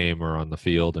in the game or on the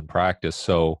field in practice.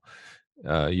 So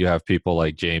you have people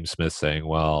like James Smith saying,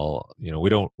 well,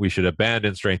 we should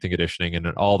abandon strength and conditioning, and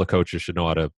all the coaches should know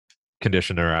how to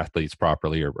condition their athletes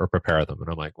properly or prepare them. And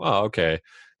I'm like, well, okay,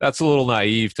 that's a little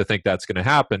naive to think that's going to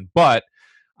happen. But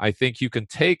I think you can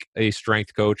take a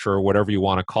strength coach or whatever you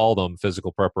want to call them,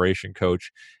 physical preparation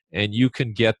coach, and you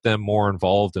can get them more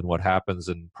involved in what happens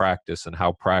in practice and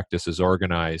how practice is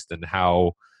organized and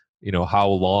how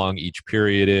long each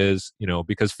period is,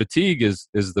 because fatigue is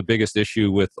the biggest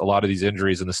issue with a lot of these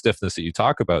injuries and the stiffness that you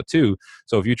talk about too.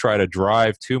 So if you try to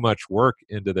drive too much work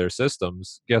into their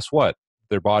systems, guess what?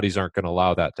 Their bodies aren't going to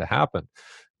allow that to happen.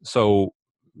 So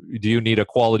do you need a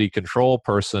quality control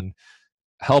person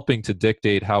helping to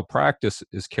dictate how practice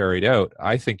is carried out?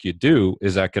 I think you do.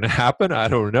 Is that going to happen? I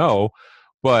don't know.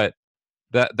 But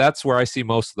that's where I see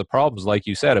most of the problems. Like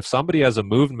you said, if somebody has a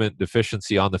movement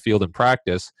deficiency on the field in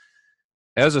practice,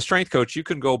 as a strength coach, you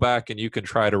can go back and you can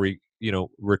try to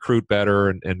recruit better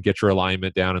and get your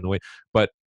alignment down in the way. But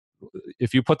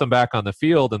if you put them back on the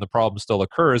field and the problem still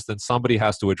occurs, then somebody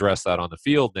has to address that on the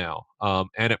field now.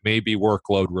 And it may be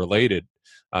workload related,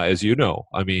 as you know.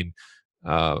 I mean,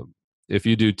 if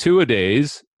you do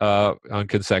 2-a-days on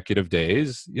consecutive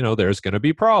days, there's going to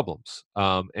be problems.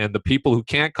 And the people who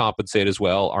can't compensate as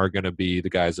well are going to be the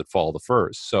guys that fall the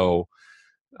first. So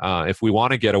if we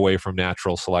want to get away from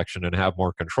natural selection and have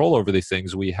more control over these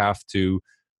things, we have to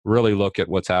really look at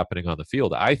what's happening on the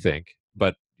field, I think.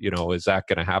 But, is that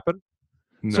going to happen?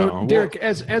 No. So, Derek,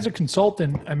 as a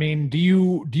consultant, I mean, do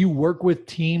you work with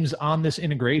teams on this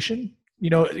integration?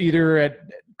 Either at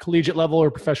collegiate level or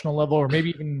professional level, or maybe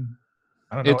even,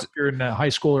 I don't know, if you're in high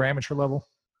school or amateur level?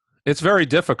 It's very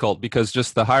difficult because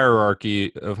just the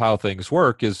hierarchy of how things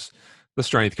work is the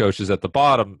strength coach is at the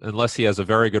bottom unless he has a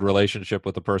very good relationship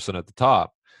with the person at the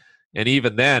top. And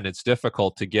even then, it's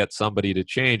difficult to get somebody to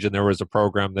change. And there was a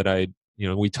program that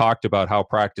we talked about how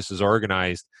practice is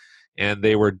organized, and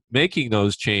they were making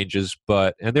those changes,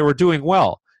 and they were doing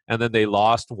well. And then they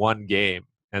lost one game.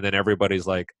 And then everybody's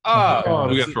like, we got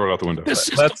to throw it out the window.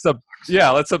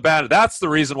 Let's abandon. That's the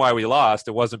reason why we lost.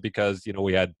 It wasn't because,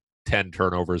 we had 10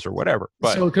 turnovers or whatever.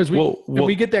 But so, because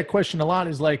we get that question a lot,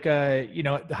 is like,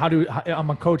 I'm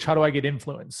a coach, how do I get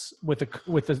influence with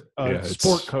a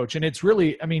sport coach? And it's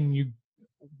really, I mean,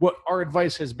 what our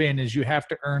advice has been is you have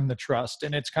to earn the trust,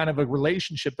 and it's kind of a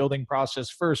relationship building process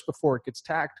first before it gets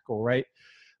tactical, right?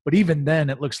 But even then,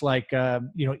 it looks like,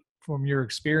 from your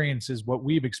experiences, what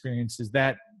we've experienced is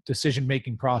that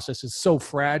decision-making process is so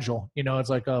fragile. It's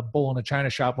like a bull in a china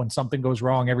shop. When something goes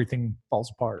wrong, everything falls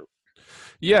apart.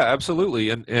 Yeah, absolutely.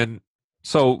 And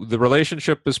so the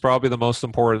relationship is probably the most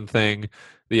important thing.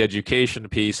 The education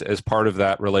piece as part of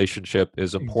that relationship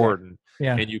is important. Exactly.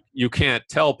 Yeah. And you can't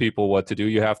tell people what to do.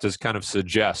 You have to kind of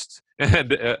suggest. And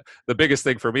the biggest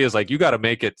thing for me is like, you got to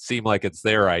make it seem like it's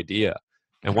their idea.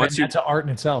 And once that's an art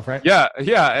in itself, right? Yeah.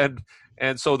 Yeah.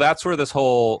 And so that's where this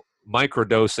whole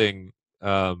microdosing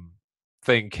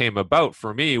thing came about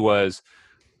for me was,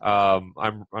 I'm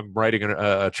writing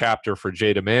a chapter for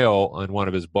Jay DeMeo in one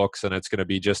of his books, and it's going to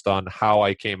be just on how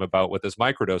I came about with this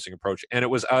microdosing approach. And it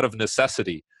was out of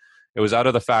necessity. It was out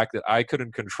of the fact that I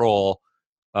couldn't control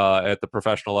at the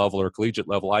professional level or collegiate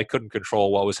level. I couldn't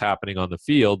control what was happening on the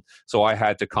field, so I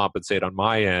had to compensate on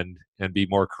my end and be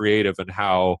more creative in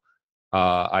how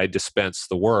I dispense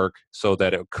the work so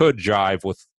that it could jive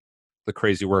with the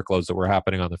crazy workloads that were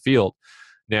happening on the field.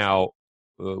 Now,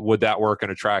 would that work in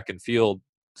a track and field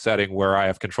setting where I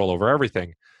have control over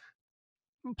everything?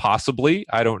 Possibly.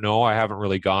 I don't know. I haven't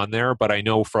really gone there, but I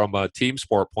know from a team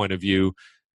sport point of view,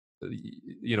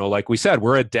 like we said,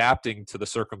 we're adapting to the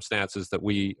circumstances that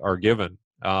we are given.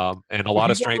 And a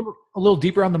lot of strength. A little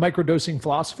deeper on the microdosing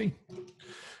philosophy.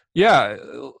 Yeah.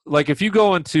 Like if you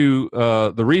go into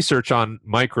the research on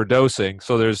microdosing,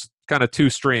 so there's kind of two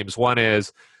streams. One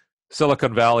is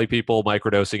Silicon Valley people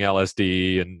microdosing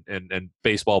LSD and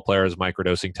baseball players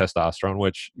microdosing testosterone,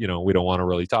 which, we don't want to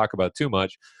really talk about too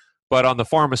much. But on the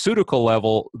pharmaceutical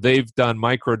level, they've done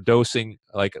microdosing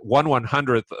like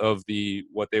 1/100th of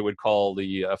what they would call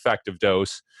the effective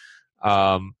dose.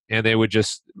 And they would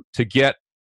just, to get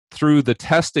through the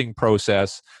testing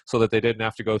process so that they didn't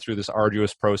have to go through this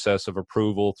arduous process of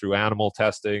approval through animal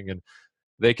testing, and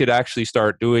they could actually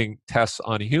start doing tests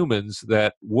on humans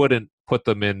that wouldn't put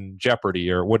them in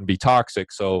jeopardy or wouldn't be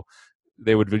toxic. So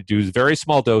they would do very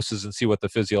small doses and see what the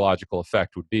physiological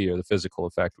effect would be, or the physical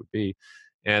effect would be,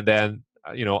 and then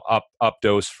up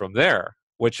dose from there,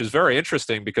 which is very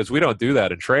interesting because we don't do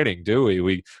that in training, do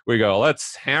we? We go,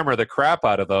 let's hammer the crap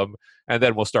out of them, and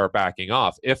then we'll start backing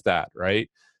off, if that, right?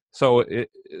 So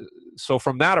so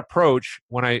from that approach,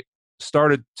 when I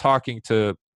started talking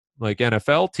to like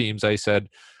NFL teams, I said,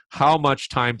 how much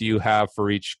time do you have for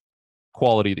each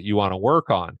quality that you want to work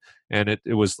on? And it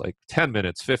was like 10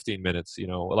 minutes, 15 minutes,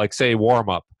 like say warm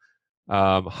up.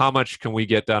 How much can we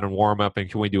get done in warm up, and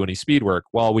can we do any speed work?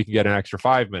 Well, we can get an extra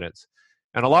 5 minutes.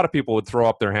 And a lot of people would throw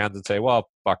up their hands and say, well,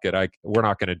 fuck it, we're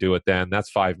not going to do it then. That's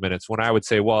 5 minutes. When I would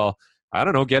say, well, I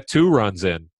don't know, get 2 runs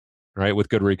in, right, with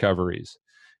good recoveries.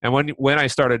 And when I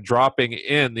started dropping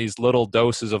in these little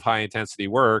doses of high intensity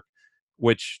work,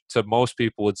 which to most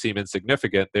people would seem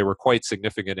insignificant, they were quite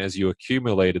significant as you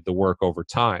accumulated the work over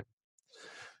time.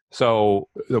 So,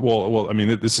 well, I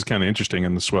mean, this is kind of interesting,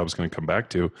 and this is what I was going to come back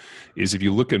to, is if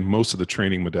you look at most of the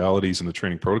training modalities and the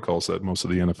training protocols that most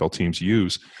of the NFL teams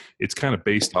use, it's kind of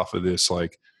based off of this,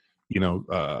 like,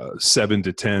 7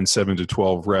 to 10, 7 to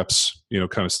 12 reps,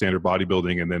 kind of standard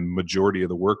bodybuilding, and then majority of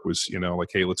the work was, like,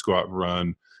 hey, let's go out and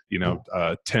run,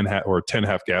 10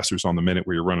 half gassers on the minute,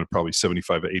 where you're running probably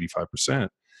 75 to 85%.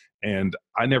 And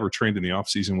I never trained in the off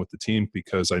season with the team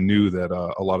because I knew that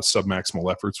a lot of submaximal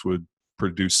efforts would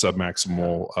produce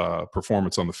submaximal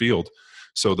performance on the field.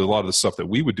 So a lot of the stuff that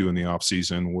we would do in the off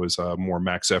season was more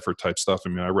max effort type stuff. I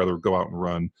mean, I'd rather go out and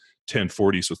run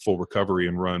 1040s with full recovery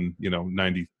and run,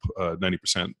 90%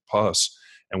 plus.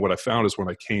 And what I found is when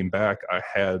I came back, I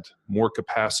had more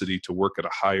capacity to work at a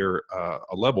higher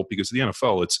a level, because the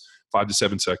NFL, it's 5 to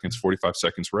 7 seconds, 45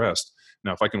 seconds rest.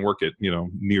 Now, if I can work at,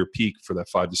 near peak for that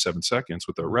 5 to 7 seconds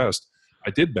with the rest, I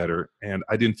did better, and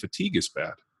I didn't fatigue as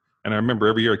bad. And I remember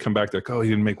every year I'd come back, like, oh, he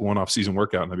didn't make one off-season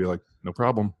workout. And I'd be like, no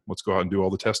problem. Let's go out and do all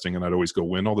the testing. And I'd always go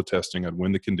win all the testing. I'd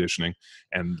win the conditioning.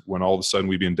 And when all of a sudden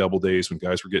we'd be in double days when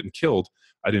guys were getting killed,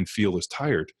 I didn't feel as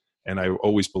tired. And I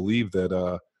always believed that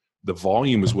the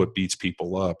volume is what beats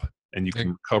people up, and you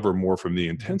can recover more from the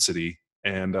intensity.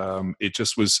 And it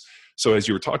just was – so as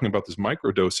you were talking about this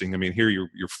microdosing, I mean, here you're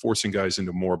forcing guys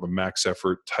into more of a max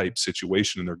effort type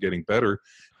situation, and they're getting better.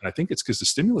 And I think it's because the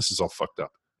stimulus is all fucked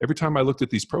up. Every time I looked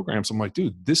at these programs, I'm like,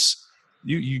 dude, this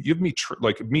you give me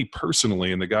like me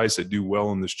personally, and the guys that do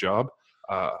well in this job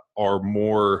are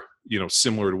more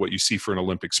similar to what you see for an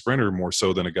Olympic sprinter, more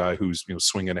so than a guy who's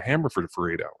swinging a hammer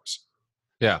for 8 hours.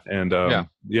 Yeah, and I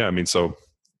mean, so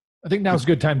I think now's a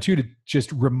good time too to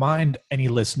just remind any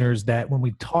listeners that when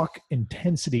we talk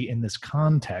intensity in this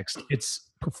context, it's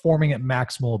performing at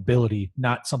maximal ability,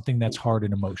 not something that's hard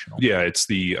and emotional. Yeah, it's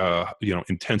the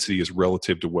intensity is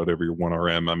relative to whatever your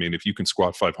 1RM. I mean, if you can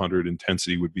squat 500,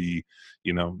 intensity would be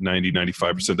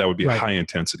 90-95%. That would be a high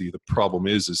intensity. The problem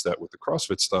is that with the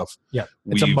CrossFit stuff,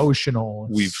 it's emotional.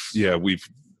 We've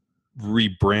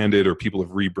rebranded, or people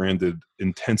have rebranded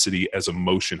intensity as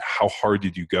emotion. How hard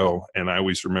did you go? And I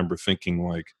always remember thinking,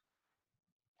 like,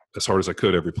 as hard as I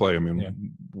could every play. I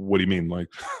mean, what do you mean? Like,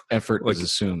 effort is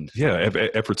assumed. Yeah,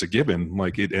 effort's a given.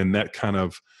 Like it, and that kind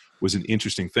of was an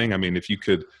interesting thing. I mean, if you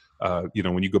could,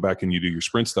 when you go back and you do your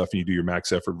sprint stuff and you do your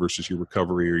max effort versus your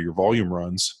recovery or your volume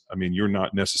runs, I mean, you're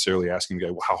not necessarily asking the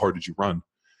guy, well, how hard did you run?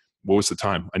 What was the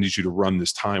time? I need you to run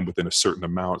this time within a certain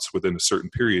amounts, within a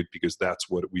certain period, because that's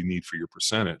what we need for your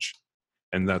percentage.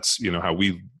 And that's, how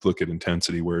we look at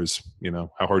intensity. Whereas, how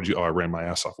hard I ran my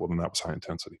ass off. Well, then that was high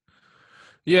intensity.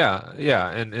 Yeah.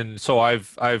 And so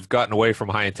I've gotten away from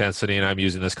high intensity, and I'm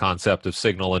using this concept of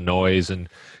signal and noise, and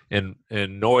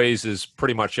noise is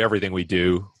pretty much everything we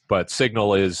do, but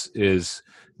signal is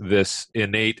this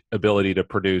innate ability to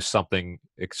produce something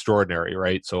extraordinary,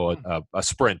 right? So a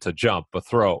sprint, a jump, a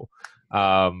throw.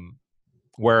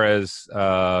 Whereas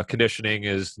conditioning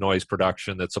is noise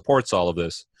production that supports all of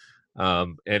this.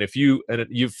 And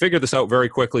you figure this out very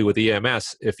quickly with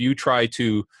EMS, if you try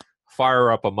to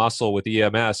fire up a muscle with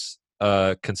EMS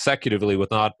consecutively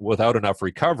without enough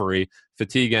recovery,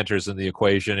 fatigue enters in the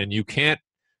equation, and you can't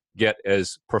get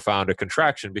as profound a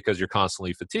contraction because you're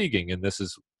constantly fatiguing. And this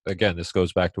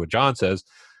goes back to what John says.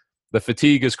 The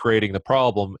fatigue is creating the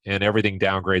problem, and everything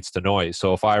downgrades to noise.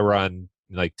 So if I run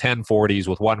like 1040s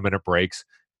with 1 minute breaks,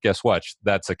 guess what?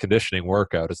 That's a conditioning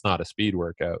workout. It's not a speed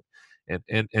workout.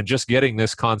 And just getting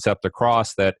this concept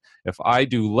across, that if I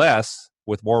do less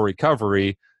with more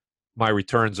recovery, my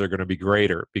returns are going to be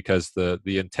greater because the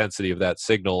intensity of that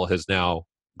signal has now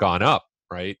gone up,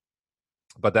 right?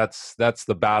 But that's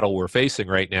the battle we're facing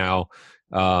right now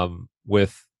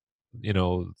with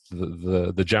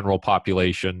the general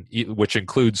population, which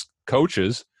includes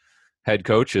coaches, head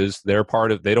coaches. They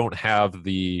don't have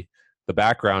the the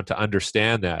background to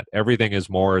understand that everything is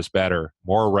more is better,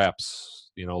 more reps,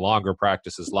 longer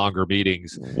practices, longer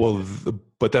meetings. Well,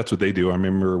 but that's what they do. I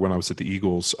remember when I was at the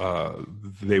Eagles,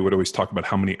 they would always talk about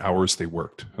how many hours they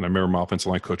worked. And I remember my offensive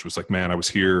line coach was like, man, I was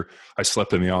here. I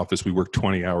slept in the office. We worked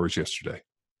 20 hours yesterday.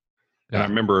 Yeah. And I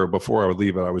remember before I would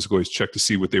leave, I was always check to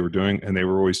see what they were doing. And they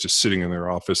were always just sitting in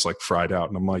their office, like fried out.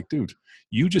 And I'm like, dude,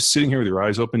 you just sitting here with your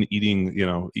eyes open,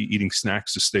 eating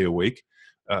snacks to stay awake,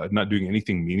 not doing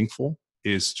anything meaningful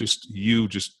is just you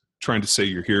just trying to say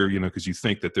you're here, because you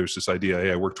think that there's this idea,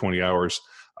 hey, I worked 20 hours.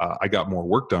 I got more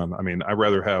work done. I mean, I'd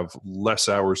rather have less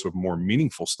hours of more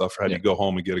meaningful stuff, how do you go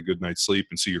home and get a good night's sleep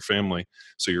and see your family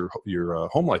so your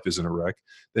home life isn't a wreck,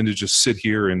 than to just sit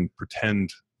here and pretend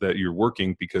that you're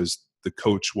working because the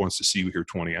coach wants to see you here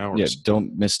 20 hours. Yeah,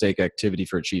 don't mistake activity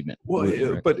for achievement.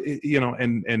 Well, but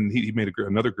and he made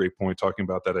another great point talking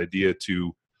about that idea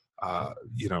to,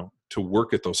 to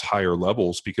work at those higher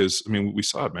levels, because, I mean, we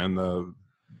saw it, man,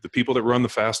 the people that run the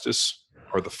fastest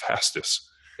are the fastest.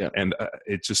 Yeah. And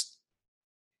it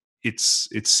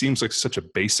seems like such a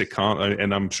basic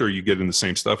and I'm sure you get in the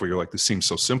same stuff where you're like, this seems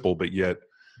so simple, but yet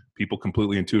people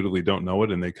completely intuitively don't know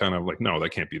it. And they kind of like, no, that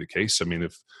can't be the case. I mean,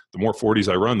 if the more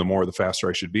 40s I run, the faster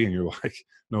I should be. And you're like,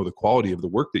 no, the quality of the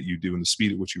work that you do and the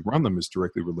speed at which you run them is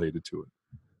directly related to it.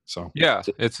 So yeah,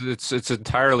 it's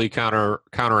entirely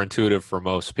counterintuitive for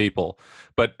most people,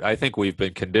 but I think we've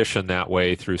been conditioned that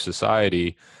way through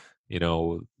society.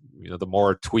 The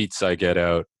more tweets I get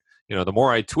out, the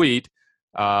more I tweet,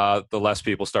 the less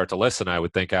people start to listen. I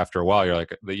would think after a while, you're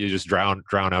like, you just drown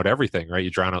out everything, right? You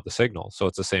drown out the signal. So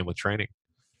it's the same with training.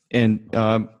 And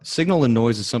signal and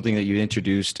noise is something that you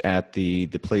introduced at the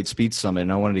Played Speed Summit,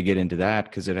 and I wanted to get into that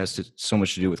because it has so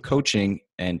much to do with coaching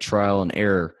and trial and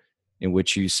error, in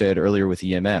which you said earlier with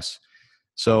EMS.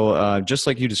 So just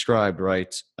like you described,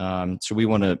 right? So we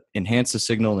want to enhance the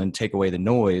signal and take away the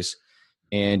noise.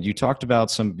 And you talked about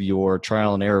some of your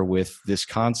trial and error with this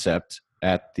concept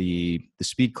at the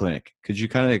speed clinic. Could you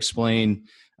kind of explain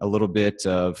a little bit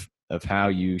of how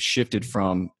you shifted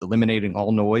from eliminating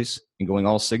all noise and going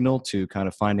all signal to kind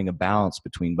of finding a balance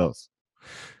between both?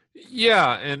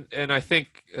 Yeah, and I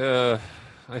think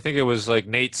it was like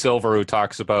Nate Silver who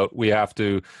talks about we have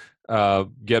to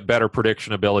get better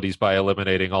prediction abilities by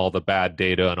eliminating all the bad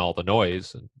data and all the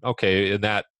noise. And okay, in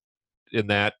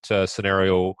that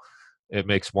scenario, it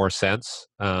makes more sense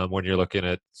when you're looking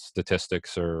at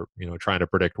statistics or trying to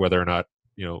predict whether or not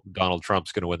Donald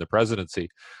Trump's going to win the presidency.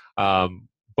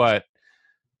 But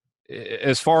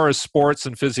as far as sports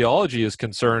and physiology is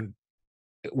concerned,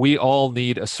 we all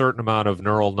need a certain amount of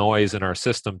neural noise in our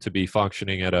system to be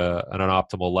functioning at an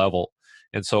optimal level.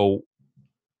 And so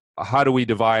how do we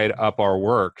divide up our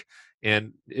work?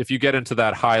 And if you get into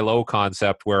that high-low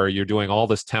concept where you're doing all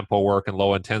this tempo work and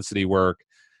low-intensity work,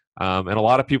 and a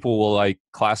lot of people will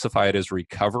classify it as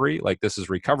recovery, like this is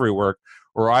recovery work,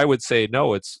 or I would say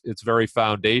no, it's very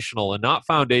foundational, and not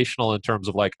foundational in terms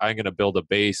of like I'm going to build a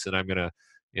base and I'm going to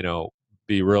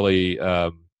be really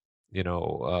kind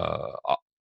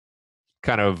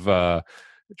of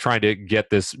trying to get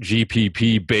this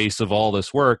GPP base of all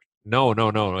this work. No,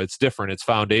 it's different. It's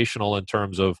foundational in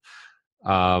terms of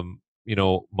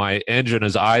my engine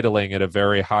is idling at a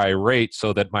very high rate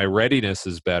so that my readiness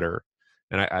is better.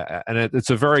 And it's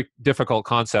a very difficult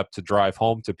concept to drive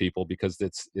home to people because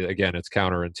it's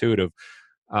counterintuitive.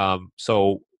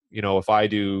 So if I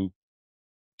do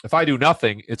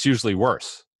nothing, it's usually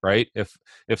worse, right?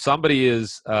 If somebody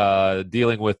is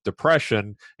dealing with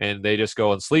depression and they just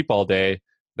go and sleep all day,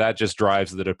 that just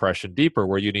drives the depression deeper,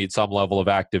 where you need some level of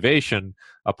activation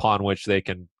upon which they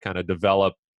can kind of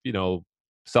develop,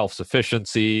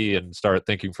 self-sufficiency and start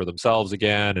thinking for themselves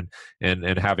again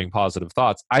and having positive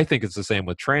thoughts. I think it's the same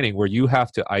with training, where you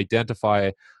have to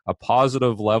identify a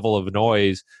positive level of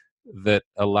noise that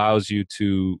allows you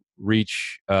to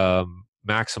reach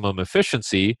maximum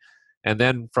efficiency. And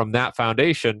then from that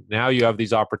foundation, now you have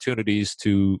these opportunities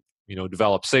to,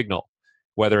 develop signal,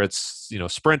 whether it's,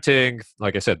 sprinting,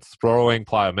 like I said, throwing,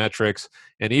 plyometrics,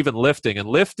 and even lifting. And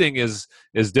lifting is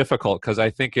difficult because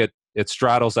I think it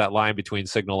straddles that line between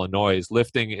signal and noise.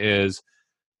 Lifting is,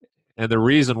 and the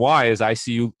reason why is I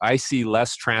see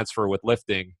less transfer with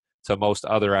lifting to most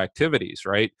other activities,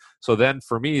 right? So then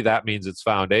for me, that means it's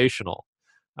foundational.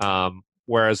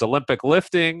 Whereas Olympic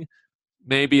lifting,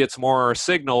 maybe it's more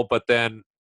signal, but then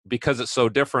because it's so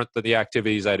different than the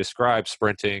activities I described,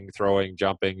 sprinting, throwing,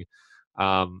 jumping,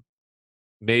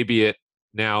 maybe it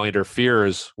now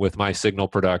interferes with my signal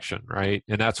production, right?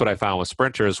 And that's what I found with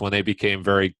sprinters. When they became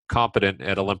very competent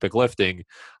at Olympic lifting,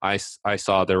 I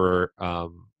saw they were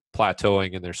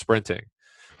plateauing in their sprinting.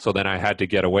 So then I had to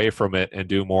get away from it and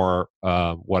do more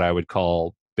what I would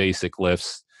call basic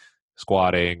lifts,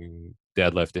 squatting,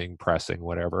 deadlifting, pressing,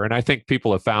 whatever. And I think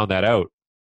people have found that out.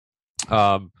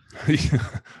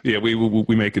 Yeah,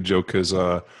 we make a joke because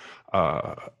I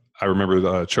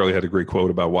remember Charlie had a great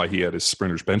quote about why he had his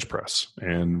sprinters bench press.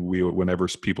 And whenever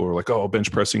people are like, oh,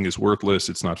 bench pressing is worthless,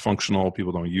 it's not functional,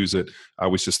 people don't use it, I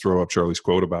always just throw up Charlie's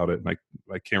quote about it. And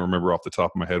I can't remember off the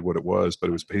top of my head what it was, but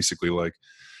it was basically like,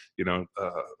 yeah.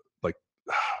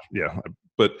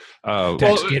 But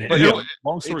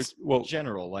long story. Well,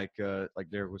 general, like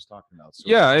Derek was talking about. So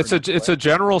yeah, it's a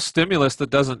general stimulus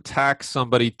that doesn't tax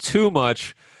somebody too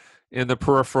much in the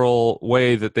peripheral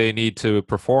way that they need to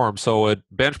perform. So a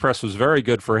bench press was very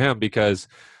good for him because,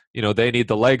 they need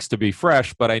the legs to be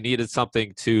fresh, but I needed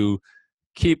something to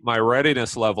keep my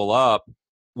readiness level up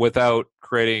without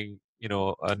creating,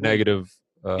 a negative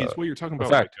it's what you're talking about,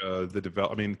 effect. Like the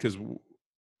develop. I mean, because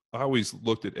I always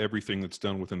looked at everything that's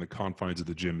done within the confines of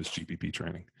the gym as GPP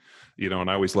training, and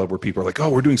I always love where people are like, oh,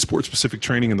 we're doing sport specific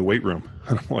training in the weight room.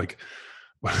 And I'm like,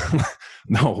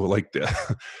 no, like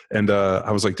that. And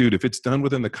I was like, dude, if it's done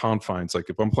within the confines, like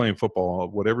if I'm playing football,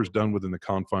 whatever's done within the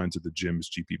confines of the gym is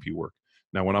GPP work.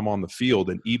 Now, when I'm on the field,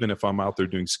 and even if I'm out there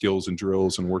doing skills and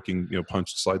drills and working,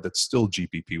 punch slide, that's still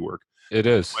GPP work. It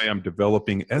is. The way I'm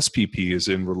developing SPP is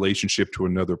in relationship to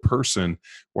another person,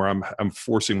 where I'm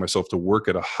forcing myself to work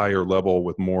at a higher level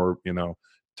with more,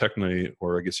 technically,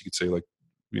 or I guess you could say like,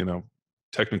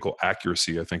 technical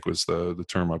accuracy, I think was the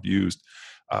term I've used.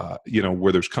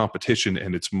 Where there's competition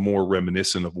and it's more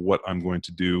reminiscent of what I'm going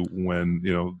to do when,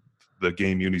 the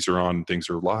game unis are on and things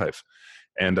are live.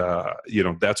 And,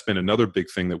 that's been another big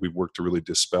thing that we've worked to really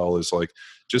dispel is like,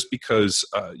 just because,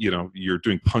 you're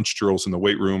doing punch drills in the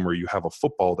weight room or you have a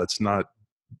football, that's not,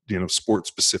 sport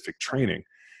specific training.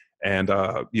 And,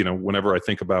 whenever I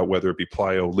think about whether it be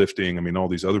plyo, lifting, I mean, all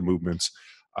these other movements,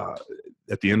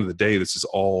 at the end of the day, this is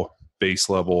all base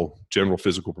level general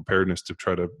physical preparedness to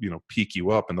try to peak you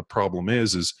up. And the problem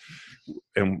is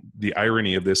and the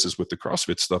irony of this is with the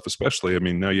CrossFit stuff especially, I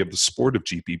mean, now you have the sport of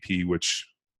GPP, which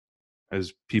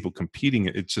has people competing,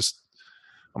 it's just,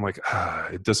 I'm like,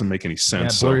 it doesn't make any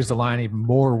sense. Yeah, it blurs the line even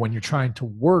more when you're trying to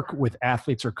work with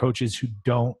athletes or coaches who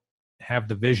don't have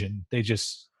the vision. They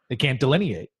can't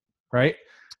delineate, right?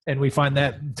 And we find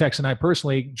that, Tex and I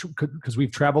personally, because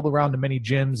we've traveled around to many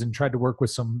gyms and tried to work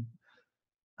with some,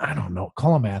 I don't know,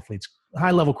 call them athletes,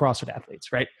 high-level CrossFit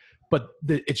athletes, right? But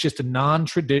it's just a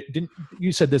non-traditional,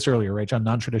 you said this earlier, right, John,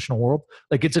 non-traditional world.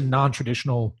 Like it's a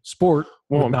non-traditional sport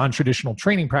with non-traditional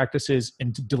training practices,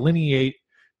 and to delineate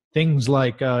things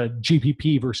like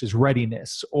GPP versus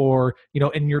readiness, or,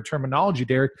 in your terminology,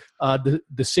 Derek, the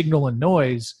signal and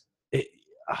noise,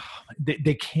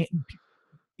 they can't,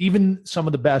 even some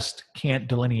of the best can't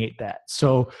delineate that.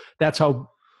 So that's how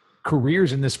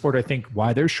careers in this sport, I think,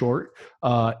 why they're short.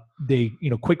 They,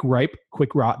 quick ripe,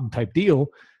 quick rotten type deal,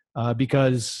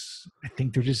 because I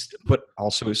think they're just. But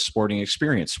also sporting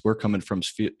experience. We're coming from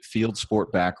field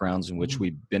sport backgrounds in which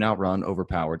we've been outrun,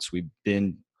 overpowered. So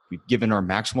we've given our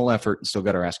maximal effort and still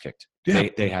got our ass kicked. Yeah,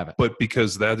 they haven't. But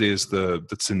because that's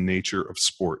the nature of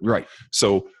sport, right?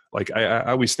 So. Like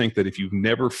I always think that if you've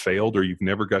never failed or you've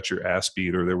never got your ass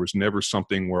beat, or there was never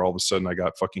something where all of a sudden I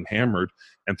got fucking hammered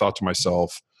and thought to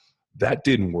myself, that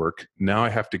didn't work. Now I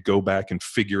have to go back and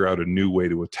figure out a new way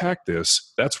to attack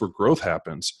this. That's where growth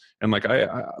happens. And like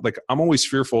I'm always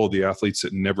fearful of the athletes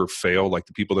that never fail, like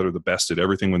the people that are the best at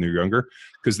everything when they're younger,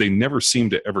 because they never seem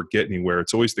to ever get anywhere.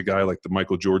 It's always the guy like the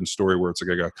Michael Jordan story where it's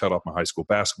like I got cut off my high school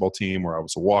basketball team, or I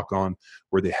was a walk-on,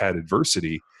 where they had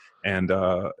adversity. And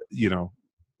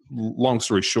long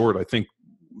story short, I think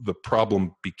the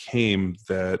problem became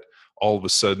that all of a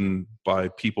sudden, by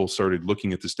people started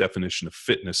looking at this definition of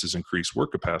fitness as increased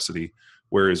work capacity,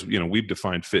 whereas, we've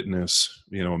defined fitness,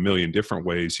 a million different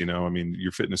ways, I mean,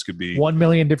 your fitness could be 1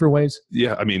 million different ways.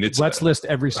 Yeah. I mean, let's list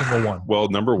every single one. Well,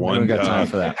 number one, got time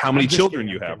for that. How many children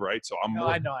you have, right? So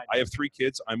I have 3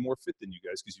 kids. I'm more fit than you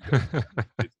guys, because you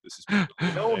guys, this is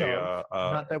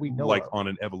not that we know like of. on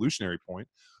an evolutionary point.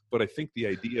 But I think the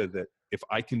idea that if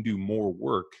I can do more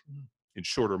work in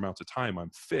shorter amounts of time, I'm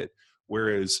fit.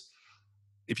 Whereas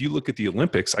if you look at the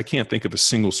Olympics, I can't think of a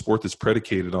single sport that's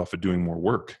predicated off of doing more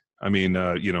work. I mean,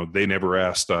 they never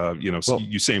asked,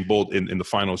 Usain Bolt in the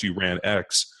finals, you ran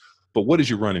X, but what did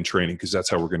you run in training? Because that's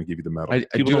how we're going to give you the medal. I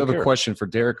do have a question for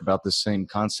Derek about the same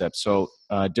concept. So,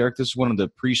 Derek, this is one of the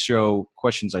pre-show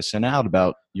questions I sent out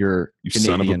about your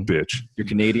son of a bitch. Your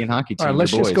Canadian hockey team. All right,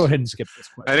 let's just go ahead and skip this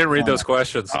question. I didn't read those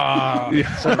questions.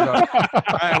 Yeah. All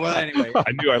right, well, anyway.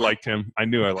 I knew I liked him.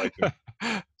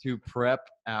 to prep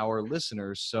our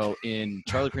listeners. So in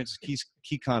Charlie Francis'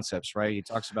 key concepts, right, he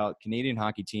talks about Canadian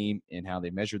hockey team and how they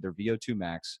measured their VO2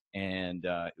 max, and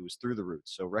it was through the roof.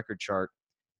 So record chart,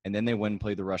 and then they went and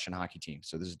played the Russian hockey team.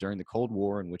 So this is during the Cold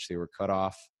War, in which they were cut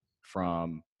off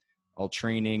from all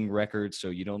training records, so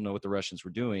you don't know what the Russians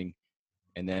were doing.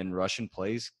 And then Russian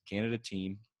plays Canada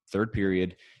team, third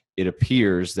period. It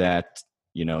appears that,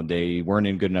 they weren't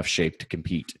in good enough shape to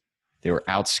compete. They were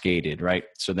outskated, right?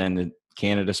 So then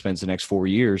Canada spends the next 4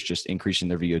 years just increasing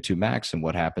their VO2 max. And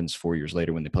what happens 4 years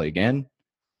later when they play again?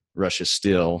 Russia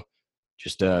still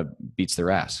just beats their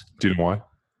ass. Do you know why?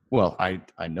 Well, I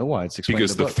know why. It's explained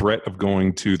because the threat of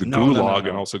going to the gulag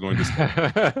and also going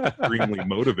to extremely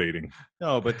motivating.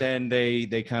 No, but then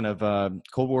they kind of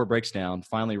Cold War breaks down.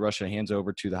 Finally, Russia hands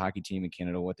over to the hockey team in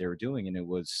Canada what they were doing, and it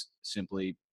was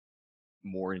simply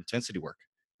more intensity work,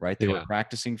 right? They were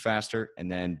practicing faster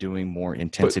and then doing more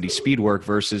intensity speed work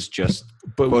versus just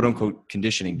quote unquote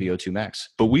conditioning VO2 max.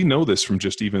 But we know this from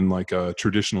just even like a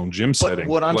traditional gym setting.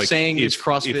 What I'm saying is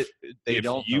CrossFit,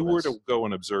 if you were to go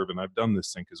and observe, and I've done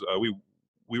this thing because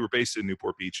we were based in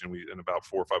Newport Beach, and about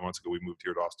 4 or 5 months ago we moved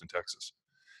here to Austin, Texas.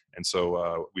 And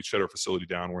so we shut our facility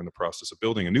down. We're in the process of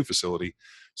building a new facility.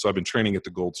 So I've been training at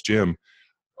the Gold's Gym,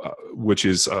 which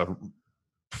is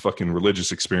fucking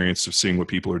religious experience of seeing what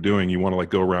people are doing. You want to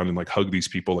go around and hug these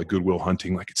people like Goodwill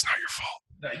Hunting, like it's not your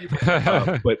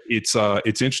fault. But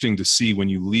it's interesting to see when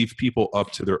you leave people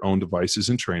up to their own devices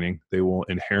in training, they will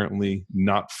inherently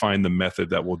not find the method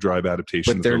that will drive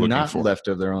adaptation. But they're not left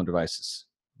of their own devices.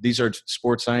 These are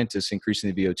sports scientists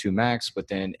increasing the VO2 max, but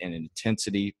then an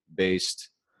intensity-based,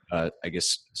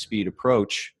 speed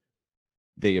approach.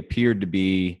 They appeared to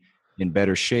be in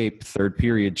better shape, third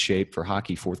period shape for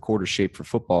hockey, fourth quarter shape for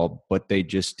football, but they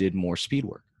just did more speed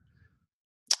work.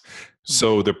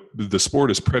 So the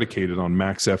sport is predicated on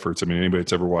max efforts. I mean, anybody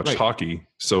that's ever watched hockey.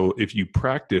 So if you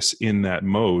practice in that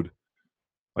mode,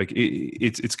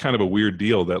 it's kind of a weird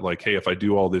deal that hey, if I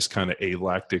do all this kind of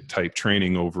alactic type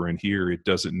training over in here, it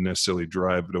doesn't necessarily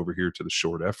drive it over here to the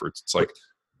short efforts. It's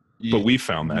but we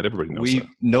found that everybody knows that.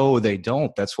 No, they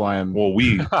don't. That's why I'm. Well,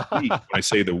 when I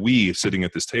say the we sitting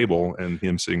at this table and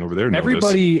him sitting over there.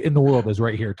 Everybody in the world is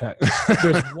right here, Tex.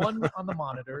 There's one on the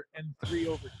monitor and 3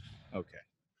 over here. Okay.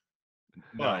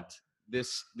 But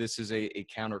this is a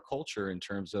counterculture in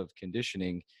terms of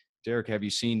conditioning. Derek, have you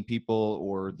seen people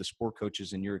or the sport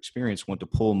coaches in your experience want to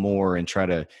pull more and try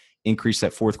to increase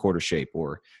that fourth quarter shape,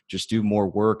 or just do more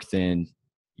work than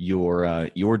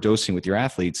your dosing with your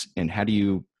athletes? And how do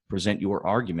you present your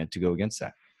argument to go against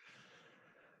that?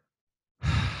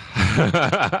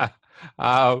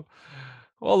 Well,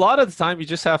 a lot of the time you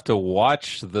just have to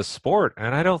watch the sport,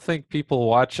 and I don't think people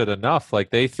watch it enough.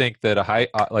 They think that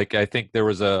I think there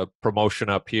was a promotion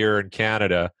up here in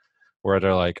Canada where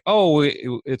they're like, oh,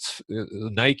 it's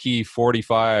Nike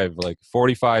 45,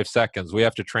 45 seconds. We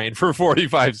have to train for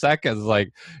 45 seconds.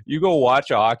 You go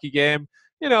watch a hockey game,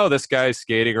 this guy's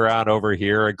skating around over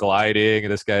here and gliding,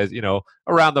 and this guy's,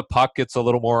 around the puck, it's a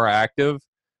little more active.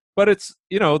 But it's,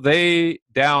 they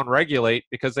down regulate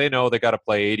because they know they got to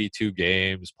play 82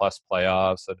 games plus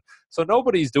playoffs. And so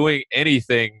nobody's doing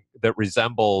anything that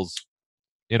resembles,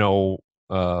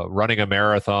 running a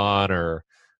marathon or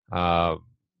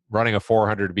running a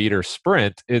 400-meter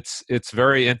sprint. It's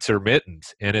very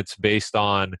intermittent, and it's based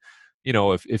on,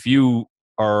 if you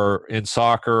are in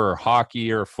soccer or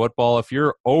hockey or football, if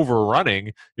you're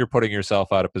overrunning, you're putting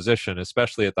yourself out of position,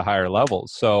 especially at the higher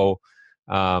levels. So,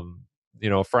 a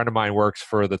friend of mine works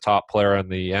for the top player in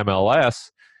the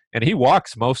MLS, and he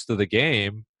walks most of the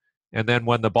game. And then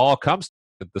when the ball comes,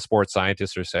 the sports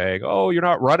scientists are saying, oh, you're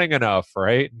not running enough,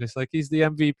 right? And it's he's the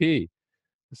MVP.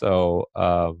 So,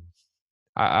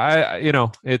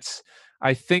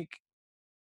 I think,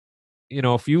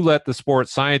 if you let the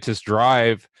sports scientists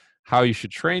drive how you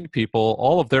should train people,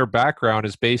 all of their background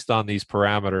is based on these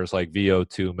parameters like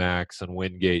VO2 max and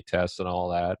Wingate tests and all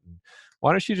that. And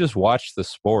why don't you just watch the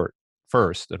sport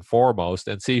first and foremost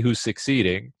and see who's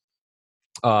succeeding?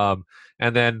 And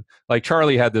then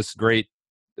Charlie had this great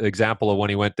example of when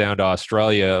he went down to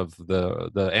Australia of the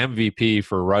MVP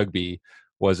for rugby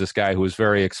was this guy who was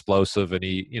very explosive, and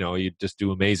he'd just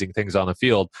do amazing things on the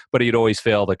field, but he'd always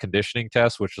fail the conditioning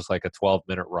test, which is a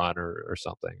 12-minute run or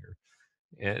something.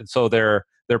 And so they're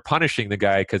punishing the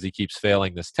guy because he keeps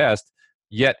failing this test,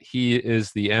 yet he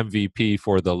is the MVP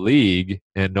for the league,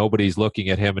 and nobody's looking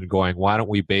at him and going, why don't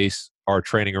we base our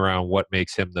training around what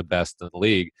makes him the best in the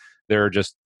league? They're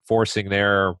just forcing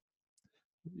their,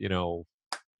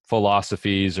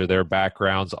 philosophies or their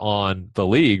backgrounds on the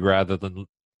league rather than,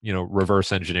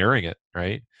 reverse engineering it,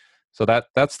 right? So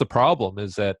that's the problem,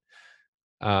 is that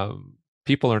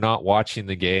people are not watching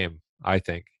the game. I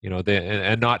think,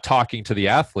 and not talking to the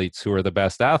athletes who are the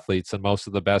best athletes, and most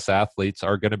of the best athletes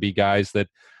are going to be guys that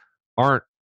aren't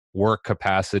work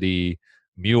capacity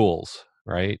mules,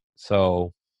 right?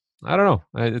 So I don't know.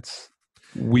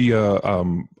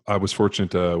 I was fortunate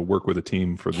to work with a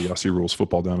team for the Aussie Rules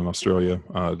football down in Australia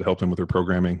to help them with their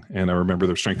programming. And I remember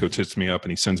their strength coach hits me up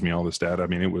and he sends me all this data. I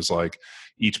mean, it was like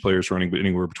each player's running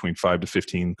anywhere between 5 to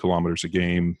 15 kilometers a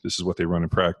game. This is what they run in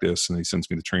practice. And he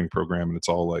sends me the training program, and it's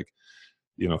all like,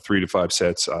 3 to 5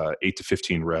 sets, 8 to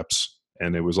 15 reps.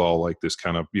 And it was all like this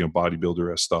kind of,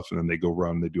 bodybuilder-esque stuff. And then they go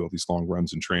run, they do all these long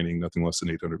runs in training, nothing less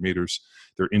than 800 meters.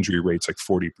 Their injury rate's like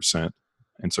 40%.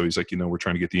 And so he's like, we're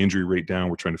trying to get the injury rate down.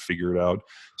 We're trying to figure it out.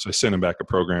 So I sent him back a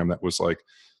program that was like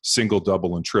single,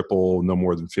 double, and triple, no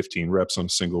more than 15 reps on a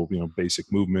single,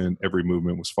 basic movement. Every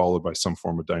movement was followed by some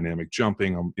form of dynamic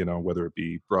jumping, whether it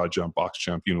be broad jump, box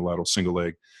jump, unilateral, single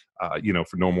leg,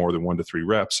 for no more than 1 to 3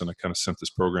 reps. And I kind of sent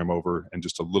this program over and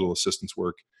just a little assistance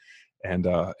work. And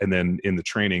then in the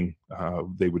training,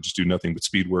 they would just do nothing but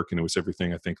speed work. And it was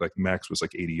everything, I think, like max was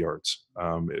like 80 yards.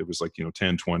 It was like,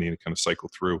 10, 20, and it kind of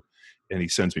cycled through. And he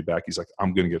sends me back. He's like,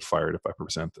 I'm going to get fired if I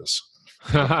present this.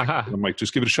 I'm like,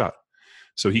 just give it a shot.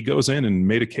 So he goes in and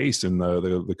made a case. And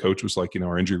the coach was like,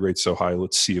 our injury rate's so high,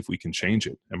 let's see if we can change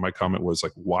it. And my comment was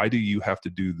like, why do you have to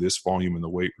do this volume in the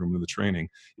weight room in the training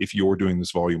if you're doing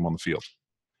this volume on the field?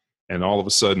 And all of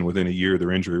a sudden, within a year,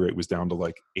 their injury rate was down to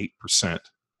like 8%.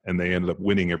 And they ended up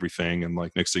winning everything. And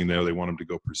like next thing you know, they want him to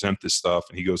go present this stuff.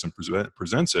 And he goes and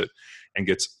presents it and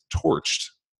gets torched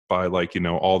by like,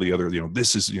 all the other,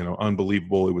 this is,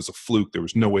 unbelievable. It was a fluke. There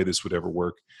was no way this would ever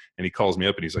work. And he calls me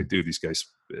up and he's like, dude, these guys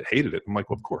hated it. I'm like,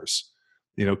 well, of course,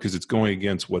 because it's going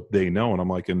against what they know. And I'm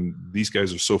like, and these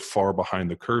guys are so far behind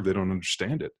the curve, they don't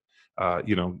understand it.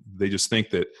 They just think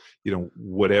that,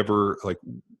 whatever, like,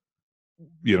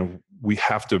 we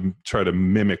have to try to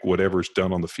mimic whatever's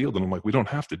done on the field. And I'm like, we don't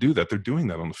have to do that. They're doing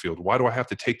that on the field. Why do I have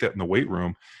to take that in the weight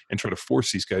room and try to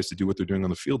force these guys to do what they're doing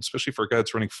on the field, especially for a guy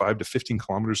that's running 5 to 15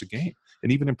 kilometers a game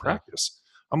and even in practice?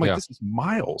 I'm like, this is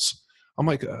miles. I'm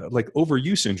like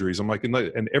overuse injuries. I'm like,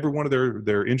 and every one of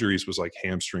their injuries was like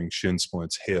hamstring, shin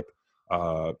splints, hip,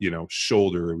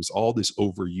 shoulder. It was all this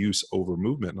overuse, over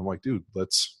movement. And I'm like, dude,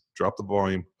 let's drop the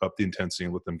volume, up the intensity,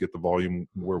 and let them get the volume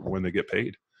when they get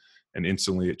paid. And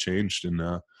instantly it changed. And,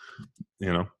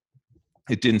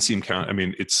 it didn't seem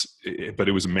but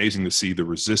it was amazing to see the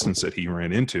resistance that he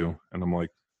ran into. And I'm like,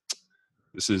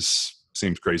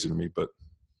 seems crazy to me, but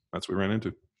that's what we ran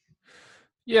into.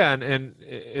 Yeah. And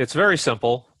it's very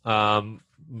simple.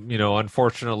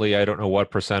 Unfortunately, I don't know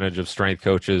what percentage of strength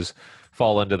coaches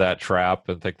fall into that trap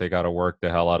and think they got to work the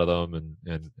hell out of them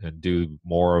and do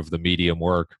more of the medium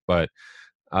work. But,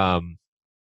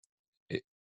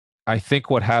 I think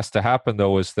what has to happen,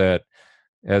 though, is that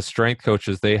as strength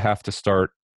coaches, they have to start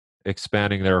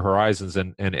expanding their horizons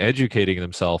and educating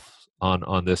themselves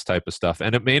on this type of stuff.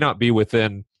 And it may not be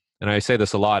within, and I say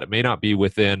this a lot, it may not be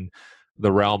within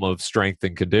the realm of strength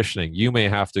and conditioning. You may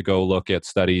have to go look at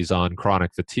studies on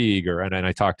chronic fatigue, and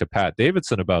I talked to Pat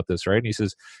Davidson about this, right? And he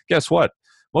says, guess what?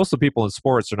 Most of the people in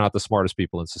sports are not the smartest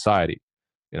people in society.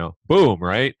 Boom,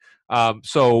 right?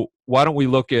 So why don't we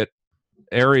look at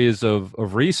areas of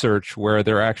research where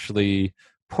they're actually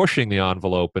pushing the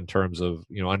envelope in terms of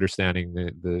understanding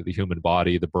the human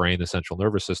body, the brain, the central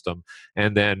nervous system,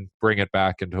 and then bring it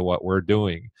back into what we're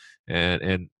doing.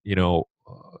 And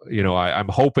I'm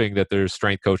hoping that there's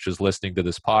strength coaches listening to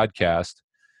this podcast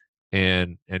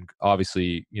and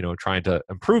obviously trying to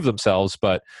improve themselves.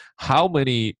 But how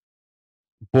many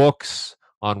books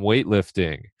on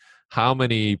weightlifting, how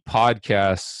many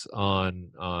podcasts on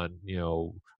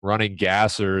running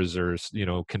gassers or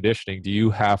conditioning do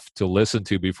you have to listen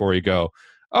to before you go,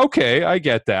 okay, I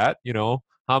get that?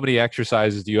 How many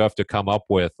exercises do you have to come up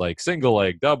with, like single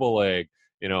leg, double leg,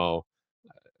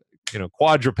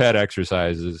 quadruped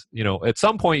exercises? At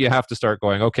some point you have to start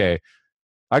going, okay,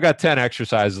 I got 10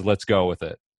 exercises, let's go with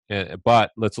it. But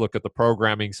let's look at the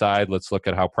programming side, let's look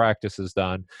at how practice is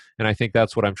done. And I think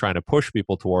that's what I'm trying to push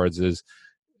people towards is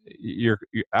you're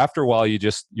after a while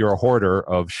you're a hoarder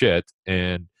of shit,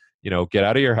 and get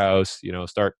out of your house,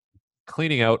 start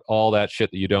cleaning out all that shit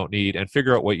that you don't need and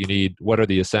figure out what you need, what are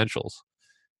the essentials.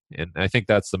 And I think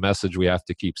that's the message we have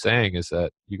to keep saying, is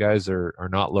that you guys are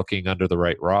not looking under the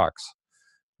right rocks,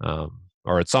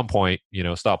 or at some point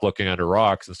stop looking under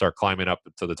rocks and start climbing up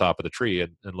to the top of the tree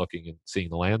and looking and seeing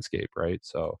the landscape, right?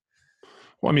 So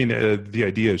well, the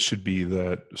idea should be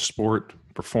that sport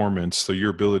performance, so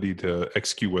your ability to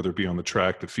execute, whether it be on the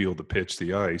track, the field, the pitch,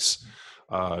 the ice,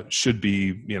 should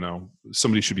be,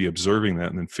 somebody should be observing that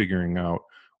and then figuring out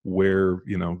where,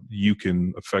 you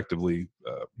can effectively,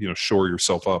 shore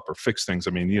yourself up or fix things.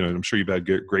 I mean, I'm sure you've had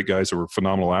great guys who are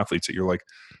phenomenal athletes that you're like,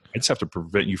 I just have to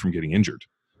prevent you from getting injured.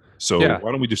 So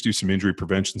why don't we just do some injury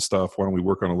prevention stuff? Why don't we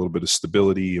work on a little bit of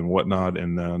stability and whatnot?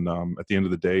 And then at the end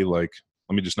of the day, like,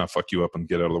 let me just not fuck you up and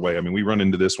get out of the way. I mean, we run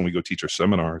into this when we go teach our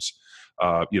seminars.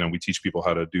 We teach people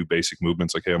how to do basic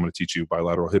movements. Like, hey, I'm going to teach you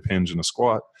bilateral hip hinge and a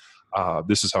squat.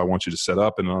 This is how I want you to set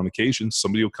up. And on occasion,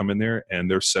 somebody will come in there and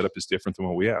their setup is different than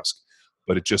what we ask.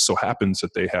 But it just so happens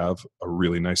that they have a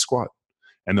really nice squat.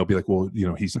 And they'll be like, well,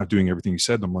 he's not doing everything you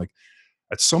said. And I'm like,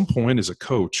 at some point as a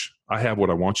coach, I have what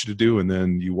I want you to do. And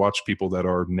then you watch people that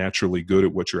are naturally good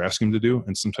at what you're asking them to do.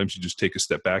 And sometimes you just take a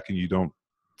step back and you don't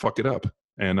fuck it up.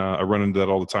 And I run into that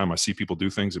all the time. I see people do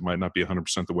things. It might not be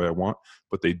 100% the way I want,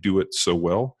 but they do it so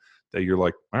well that you're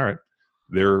like, all right,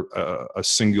 they're a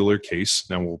singular case.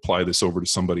 Now we'll apply this over to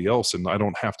somebody else, and I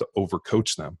don't have to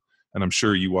overcoach them. And I'm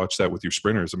sure you watch that with your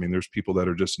sprinters. I mean, there's people that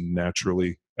are just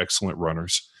naturally excellent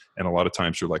runners. And a lot of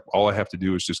times you're like, all I have to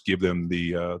do is just give them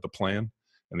the plan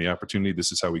and the opportunity.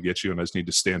 This is how we get you. And I just need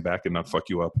to stand back and not fuck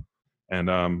you up. And,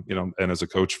 and as a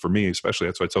coach, for me, especially,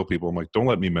 that's why I tell people, I'm like, don't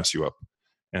let me mess you up.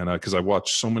 And because I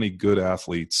watched so many good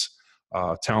athletes,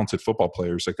 talented football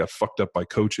players that got fucked up by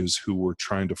coaches who were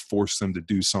trying to force them to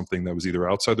do something that was either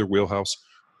outside their wheelhouse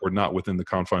or not within the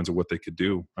confines of what they could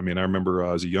do. I mean, I remember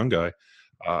as a young guy,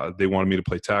 they wanted me to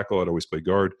play tackle. I'd always play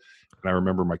guard. And I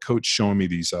remember my coach showing me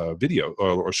these video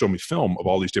or showing me film of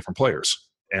all these different players.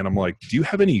 And I'm like, do you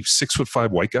have any 6'5"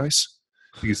 white guys?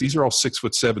 Because these are all 6'7",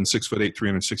 6'8",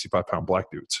 365-pound black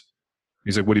dudes.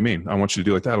 He's like, what do you mean? I want you to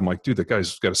do like that. I'm like, dude, that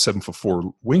guy's got a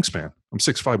 7'4" wingspan. I'm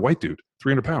 6'5" white dude,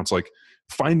 300 pounds. Like,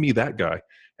 find me that guy.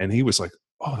 And he was like,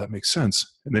 oh, that makes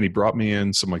sense. And then he brought me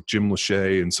in some like Jim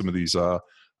Lachey and some of these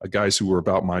guys who were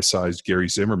about my size, Gary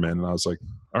Zimmerman. And I was like,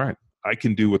 all right, I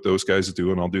can do what those guys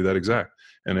do, and I'll do that exact.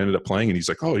 And I ended up playing, and he's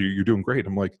like, oh, you're doing great.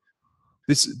 I'm like,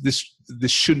 this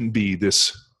shouldn't be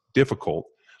this difficult.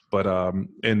 But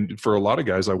and for a lot of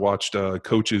guys, I watched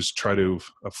coaches try to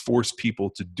force people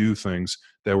to do things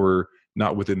that were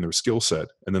not within their skill set.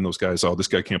 And then those guys, oh, this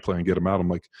guy can't play, and get him out. I'm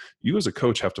like, you as a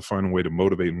coach have to find a way to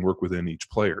motivate and work within each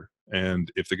player.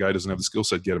 And if the guy doesn't have the skill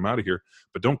set, get him out of here.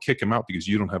 But don't kick him out because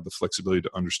you don't have the flexibility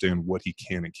to understand what he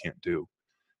can and can't do.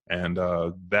 And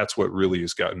that's what really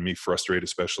has gotten me frustrated,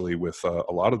 especially with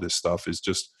a lot of this stuff, is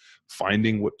just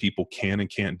finding what people can and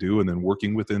can't do and then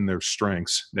working within their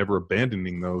strengths, never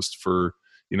abandoning those for,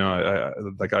 I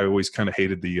always kind of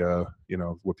hated the,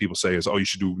 what people say is, oh, you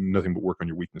should do nothing but work on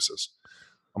your weaknesses.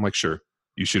 I'm like, sure,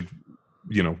 you should,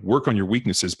 work on your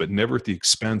weaknesses, but never at the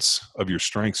expense of your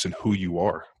strengths and who you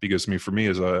are. Because I mean, for me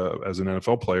as an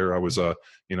NFL player, I was, I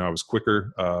was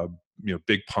quicker,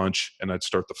 big punch, and I'd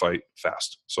start the fight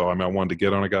fast. So I wanted to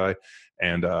get on a guy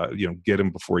and, get him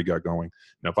before he got going.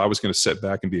 Now, if I was going to sit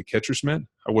back and be a catcher's mitt,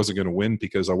 I wasn't going to win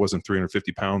because I wasn't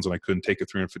 350 pounds and I couldn't take a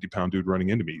 350-pound dude running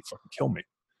into me. He'd fucking kill me.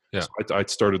 Yeah. So I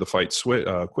started the fight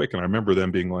quick. And I remember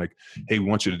them being like, hey, we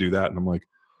want you to do that. And I'm like,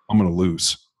 I'm going to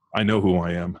lose. I know who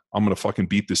I am. I'm going to fucking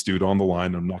beat this dude on the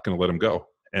line. I'm not going to let him go.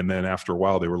 And then after a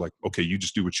while, they were like, okay, you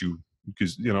just do what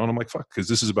because, and I'm like, fuck, because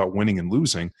this is about winning and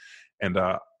losing. And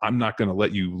I'm not going to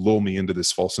let you lull me into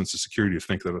this false sense of security to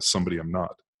think that it's somebody I'm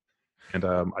not. And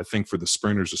I think for the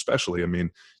sprinters especially, I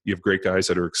mean, you have great guys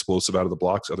that are explosive out of the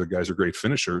blocks. Other guys are great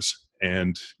finishers.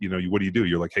 And, what do?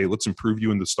 You're like, hey, let's improve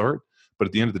you in the start. But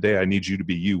at the end of the day, I need you to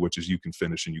be you, which is you can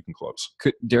finish and you can close.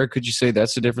 Derek, could you say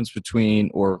that's the difference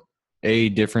between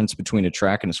a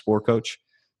track and a sport coach?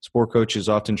 Sport coaches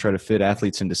often try to fit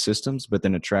athletes into systems, but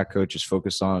then a track coach is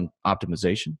focused on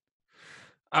optimization.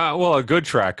 Well, a good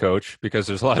track coach, because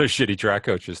there's a lot of shitty track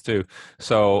coaches too.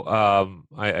 So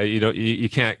you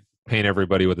can't paint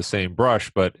everybody with the same brush,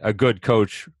 but a good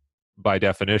coach by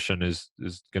definition is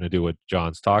going to do what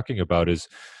John's talking about. Is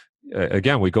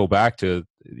again, we go back to,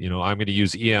 I'm going to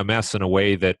use EMS in a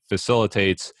way that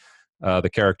facilitates the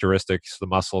characteristics, the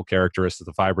muscle characteristics,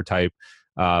 the fiber type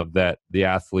that the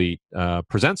athlete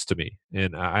presents to me.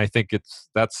 And I think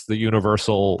that's the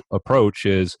universal approach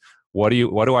is, what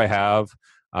do I have?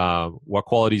 What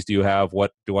qualities do you have?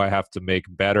 What do I have to make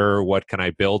better? What can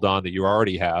I build on that you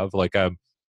already have? Like, I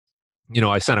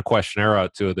sent a questionnaire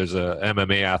out there's a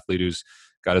MMA athlete who's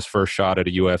got his first shot at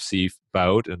a UFC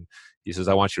bout, and he says,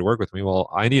 I want you to work with me. Well,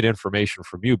 I need information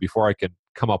from you before I can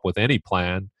come up with any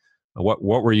plan. What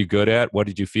were you good at? What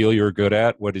did you feel you were good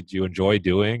at? What did you enjoy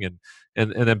doing? And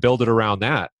then build it around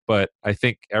that. But I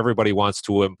think everybody wants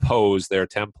to impose their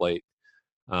template.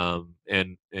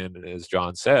 And as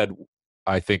John said,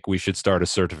 I think we should start a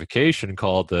certification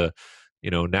called the,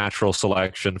 Natural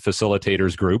Selection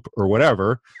Facilitators Group or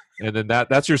whatever, and then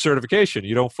that's your certification.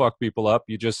 You don't fuck people up.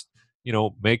 You just,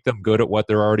 make them good at what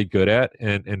they're already good at,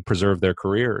 and preserve their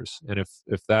careers. And if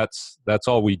that's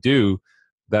all we do,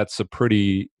 that's a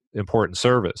pretty important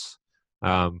service.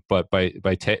 But by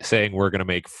saying we're going to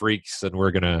make freaks and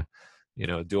we're going to,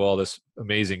 do all this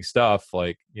amazing stuff,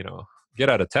 get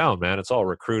out of town, man. It's all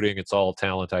recruiting. It's all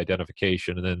talent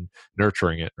identification and then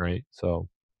nurturing it. Right. So,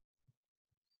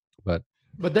 but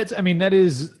that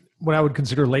is what I would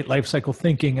consider late life cycle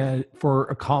thinking for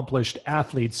accomplished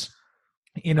athletes.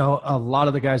 A lot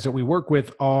of the guys that we work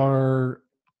with are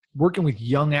working with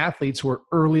young athletes who are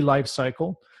early life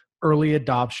cycle, early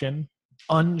adoption,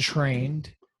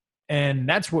 untrained. And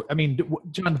that's what,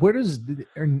 John, where does,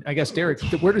 I guess, Derek,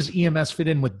 where does EMS fit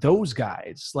in with those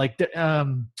guys?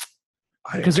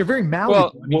 Because they're very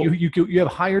malleable. You have a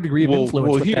higher degree of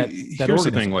influence with that here's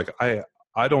the thing.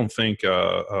 I don't think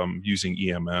using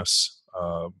EMS,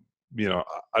 I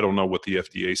don't know what the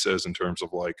FDA says in terms of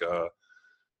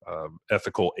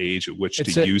ethical age at which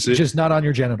to use it. Just not on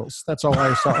your genitals. That's all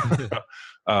I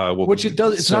saw. Which it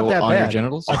does. It's not that on bad. Your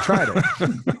genitals? I tried it.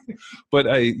 But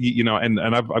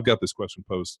I've got this question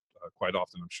posed quite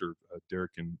often. I'm sure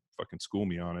Derek can fucking school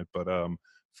me on it. But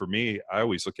for me, I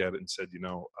always look at it and said,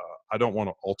 I don't want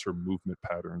to alter movement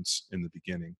patterns in the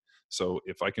beginning. So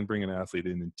if I can bring an athlete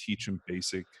in and teach them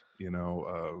basic,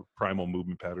 primal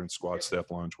movement patterns, squat, step,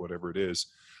 lunge, whatever it is,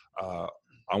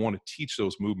 I want to teach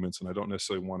those movements, and I don't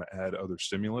necessarily want to add other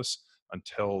stimulus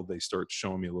until they start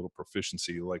showing me a little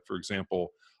proficiency. Like, for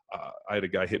example, I had a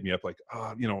guy hit me up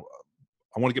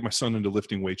I want to get my son into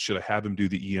lifting weights. Should I have him do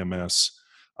the EMS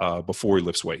before he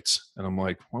lifts weights? And I'm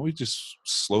like, why don't we just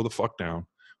slow the fuck down?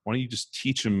 Why don't you just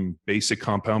teach him basic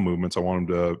compound movements? I want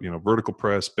him to, vertical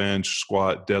press, bench,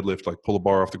 squat, deadlift, pull a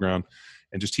bar off the ground,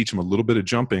 and just teach him a little bit of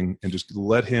jumping and just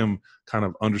let him kind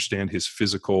of understand his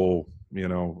physical,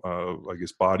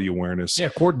 his body awareness. Yeah,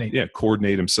 coordinate. Yeah,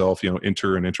 coordinate himself,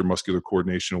 inter and intermuscular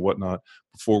coordination and whatnot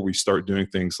before we start doing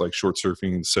things like short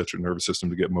surfing and set your nervous system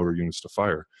to get motor units to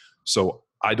fire. So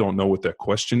I don't know what that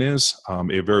question is.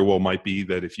 It very well might be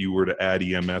that if you were to add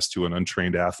EMS to an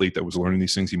untrained athlete that was learning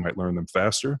these things, you might learn them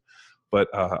faster. But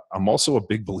I'm also a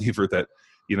big believer that,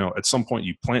 at some point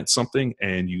you plant something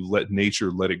and you let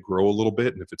nature let it grow a little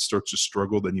bit. And if it starts to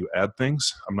struggle, then you add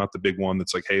things. I'm not the big one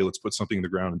that's like, hey, let's put something in the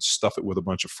ground and stuff it with a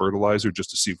bunch of fertilizer just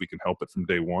to see if we can help it from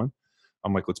day one.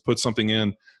 I'm like, let's put something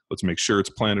in. Let's make sure it's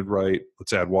planted right.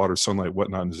 Let's add water, sunlight,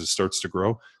 whatnot. And as it starts to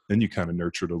grow, then you kind of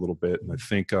nurture it a little bit. And I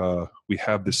think we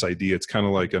have this idea. It's kind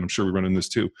of like, and I'm sure we run into this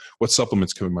too, what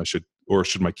supplements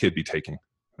should my kid be taking?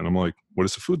 And I'm like, what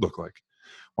does the food look like?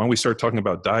 Why don't we start talking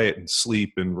about diet and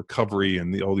sleep and recovery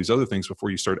and all these other things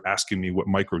before you start asking me what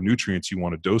micronutrients you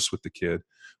want to dose with the kid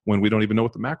when we don't even know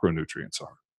what the macronutrients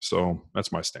are. So that's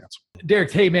my stance.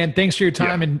 Derek, hey man, thanks for your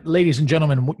time. Yeah. And ladies and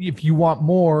gentlemen, if you want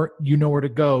more, you know where to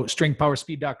go,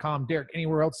 strengthpowerspeed.com. Derek,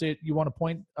 anywhere else that you want to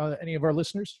point any of our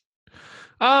listeners?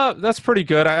 That's pretty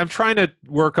good. I'm trying to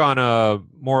work on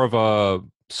more of a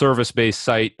service-based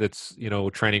site that's,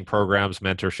 training programs,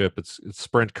 mentorship. It's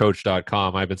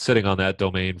sprintcoach.com. I've been sitting on that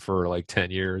domain for 10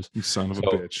 years. You son of a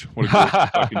bitch. What a great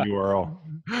fucking URL.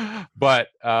 But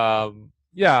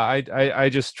I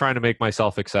just trying to make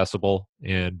myself accessible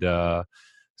and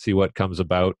see what comes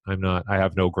about. I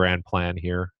have no grand plan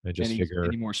here. I just figure.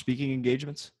 Any more speaking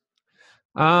engagements?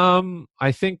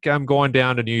 I think I'm going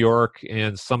down to New York,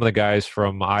 and some of the guys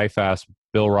from IFAST,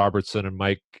 Bill Robertson and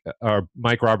Mike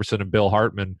Robertson and Bill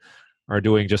Hartman, are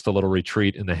doing just a little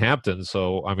retreat in the Hamptons.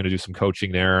 So I'm going to do some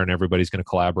coaching there, and everybody's going to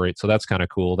collaborate. So that's kind of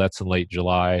cool. That's in late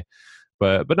July,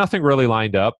 but nothing really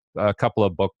lined up. A couple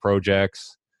of book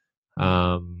projects.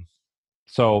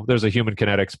 So there's a human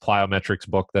kinetics plyometrics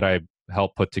book that I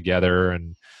helped put together,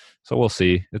 and so we'll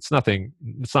see. It's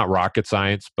not rocket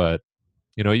science, but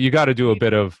you got to do a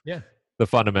bit of the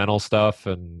fundamental stuff,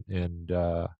 and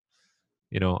I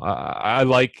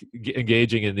like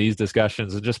engaging in these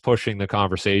discussions and just pushing the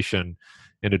conversation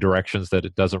into directions that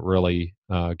it doesn't really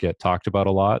get talked about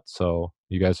a lot. So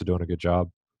you guys are doing a good job.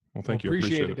 Well, thank you.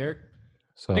 Appreciate it, Derek.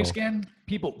 So, thanks again.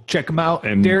 People, check them out.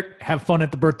 And Derek, have fun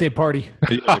at the birthday party.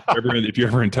 If you're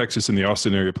ever in Texas in the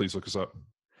Austin area, please look us up.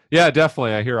 Yeah,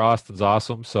 definitely. I hear Austin's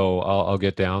awesome. So I'll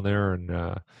get down there,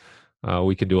 and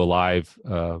we can do a live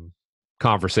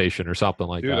conversation or something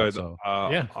like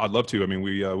that. I'd love to. I mean,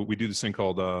 we do this thing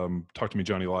called Talk to Me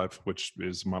Johnny Live, which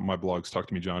is my blog's Talk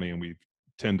to Me Johnny, and we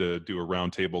tend to do a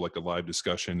round table, like a live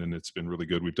discussion, and it's been really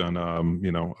good. We've done, a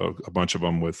bunch of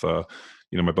them with,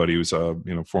 my buddy who's a,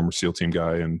 former SEAL team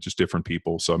guy, and just different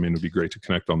people. So, I mean, it'd be great to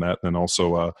connect on that. And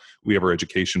also, we have our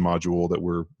education module that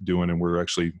we're doing, and we're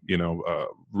actually,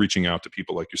 reaching out to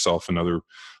people like yourself and other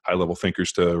high-level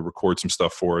thinkers to record some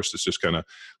stuff for us. It's just kind of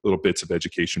little bits of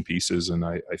education pieces. And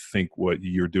I think what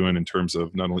you're doing in terms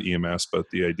of not only EMS, but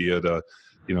the idea to,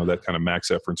 that kind of max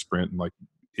effort and sprint, and like,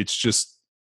 it's just,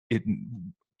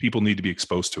 people need to be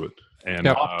exposed to it, and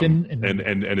often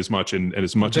and as much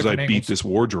as I beat this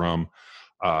war drum,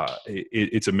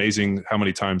 it's amazing how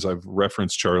many times I've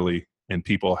referenced Charlie, and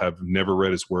people have never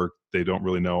read his work. They don't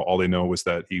really know. All they know was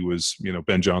that he was,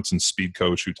 Ben Johnson's speed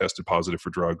coach who tested positive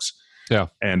for drugs. Yeah,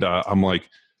 and I'm like,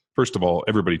 first of all,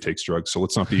 everybody takes drugs, so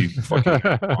let's not be fucking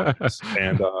honest.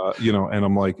 And and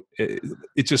I'm like,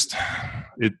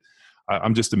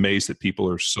 I'm just amazed that people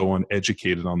are so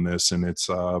uneducated on this, and it's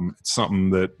something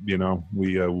that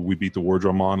we beat the war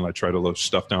drum on, and I try to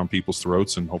stuff down people's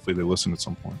throats, and hopefully they listen at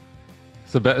some point.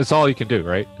 It's all you can do,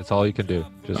 right? It's all you can do.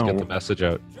 Just get the message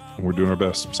out. We're doing our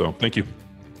best. So thank you.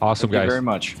 Awesome, guys. Thank you very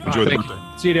much. Enjoy the birthday.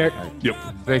 See you, Derek. Yep.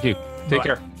 Thank you. Take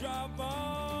care.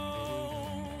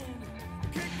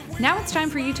 Now it's time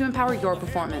for you to empower your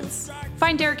performance.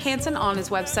 Find Derek Hansen on his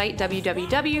website,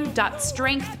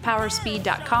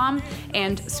 www.strengthpowerspeed.com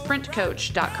and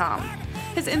sprintcoach.com.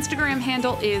 His Instagram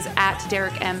handle is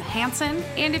 @DerekMHansen.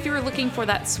 And if you were looking for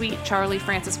that sweet Charlie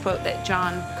Francis quote that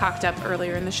John cocked up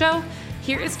earlier in the show,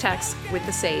 here is Tex with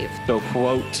the save. So,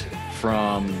 quote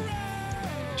from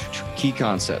Key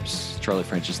Concepts, Charlie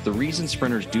Francis: the reason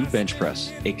sprinters do bench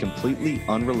press, a completely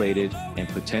unrelated and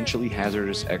potentially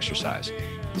hazardous exercise,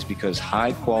 is because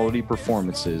high-quality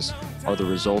performances are the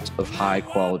result of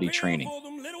high-quality training.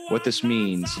 What this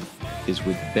means is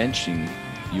with benching,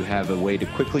 you have a way to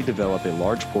quickly develop a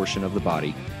large portion of the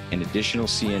body and additional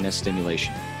CNS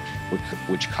stimulation,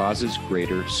 which causes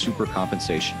greater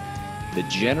supercompensation. The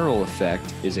general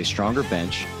effect is a stronger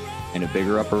bench and a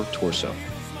bigger upper torso.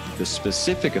 The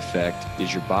specific effect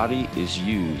is your body is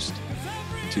used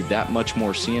to that much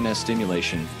more CNS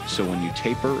stimulation, so when you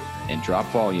taper and drop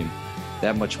volume,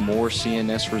 that much more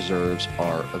CNS reserves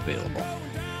are available.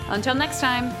 Until next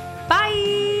time,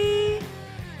 bye!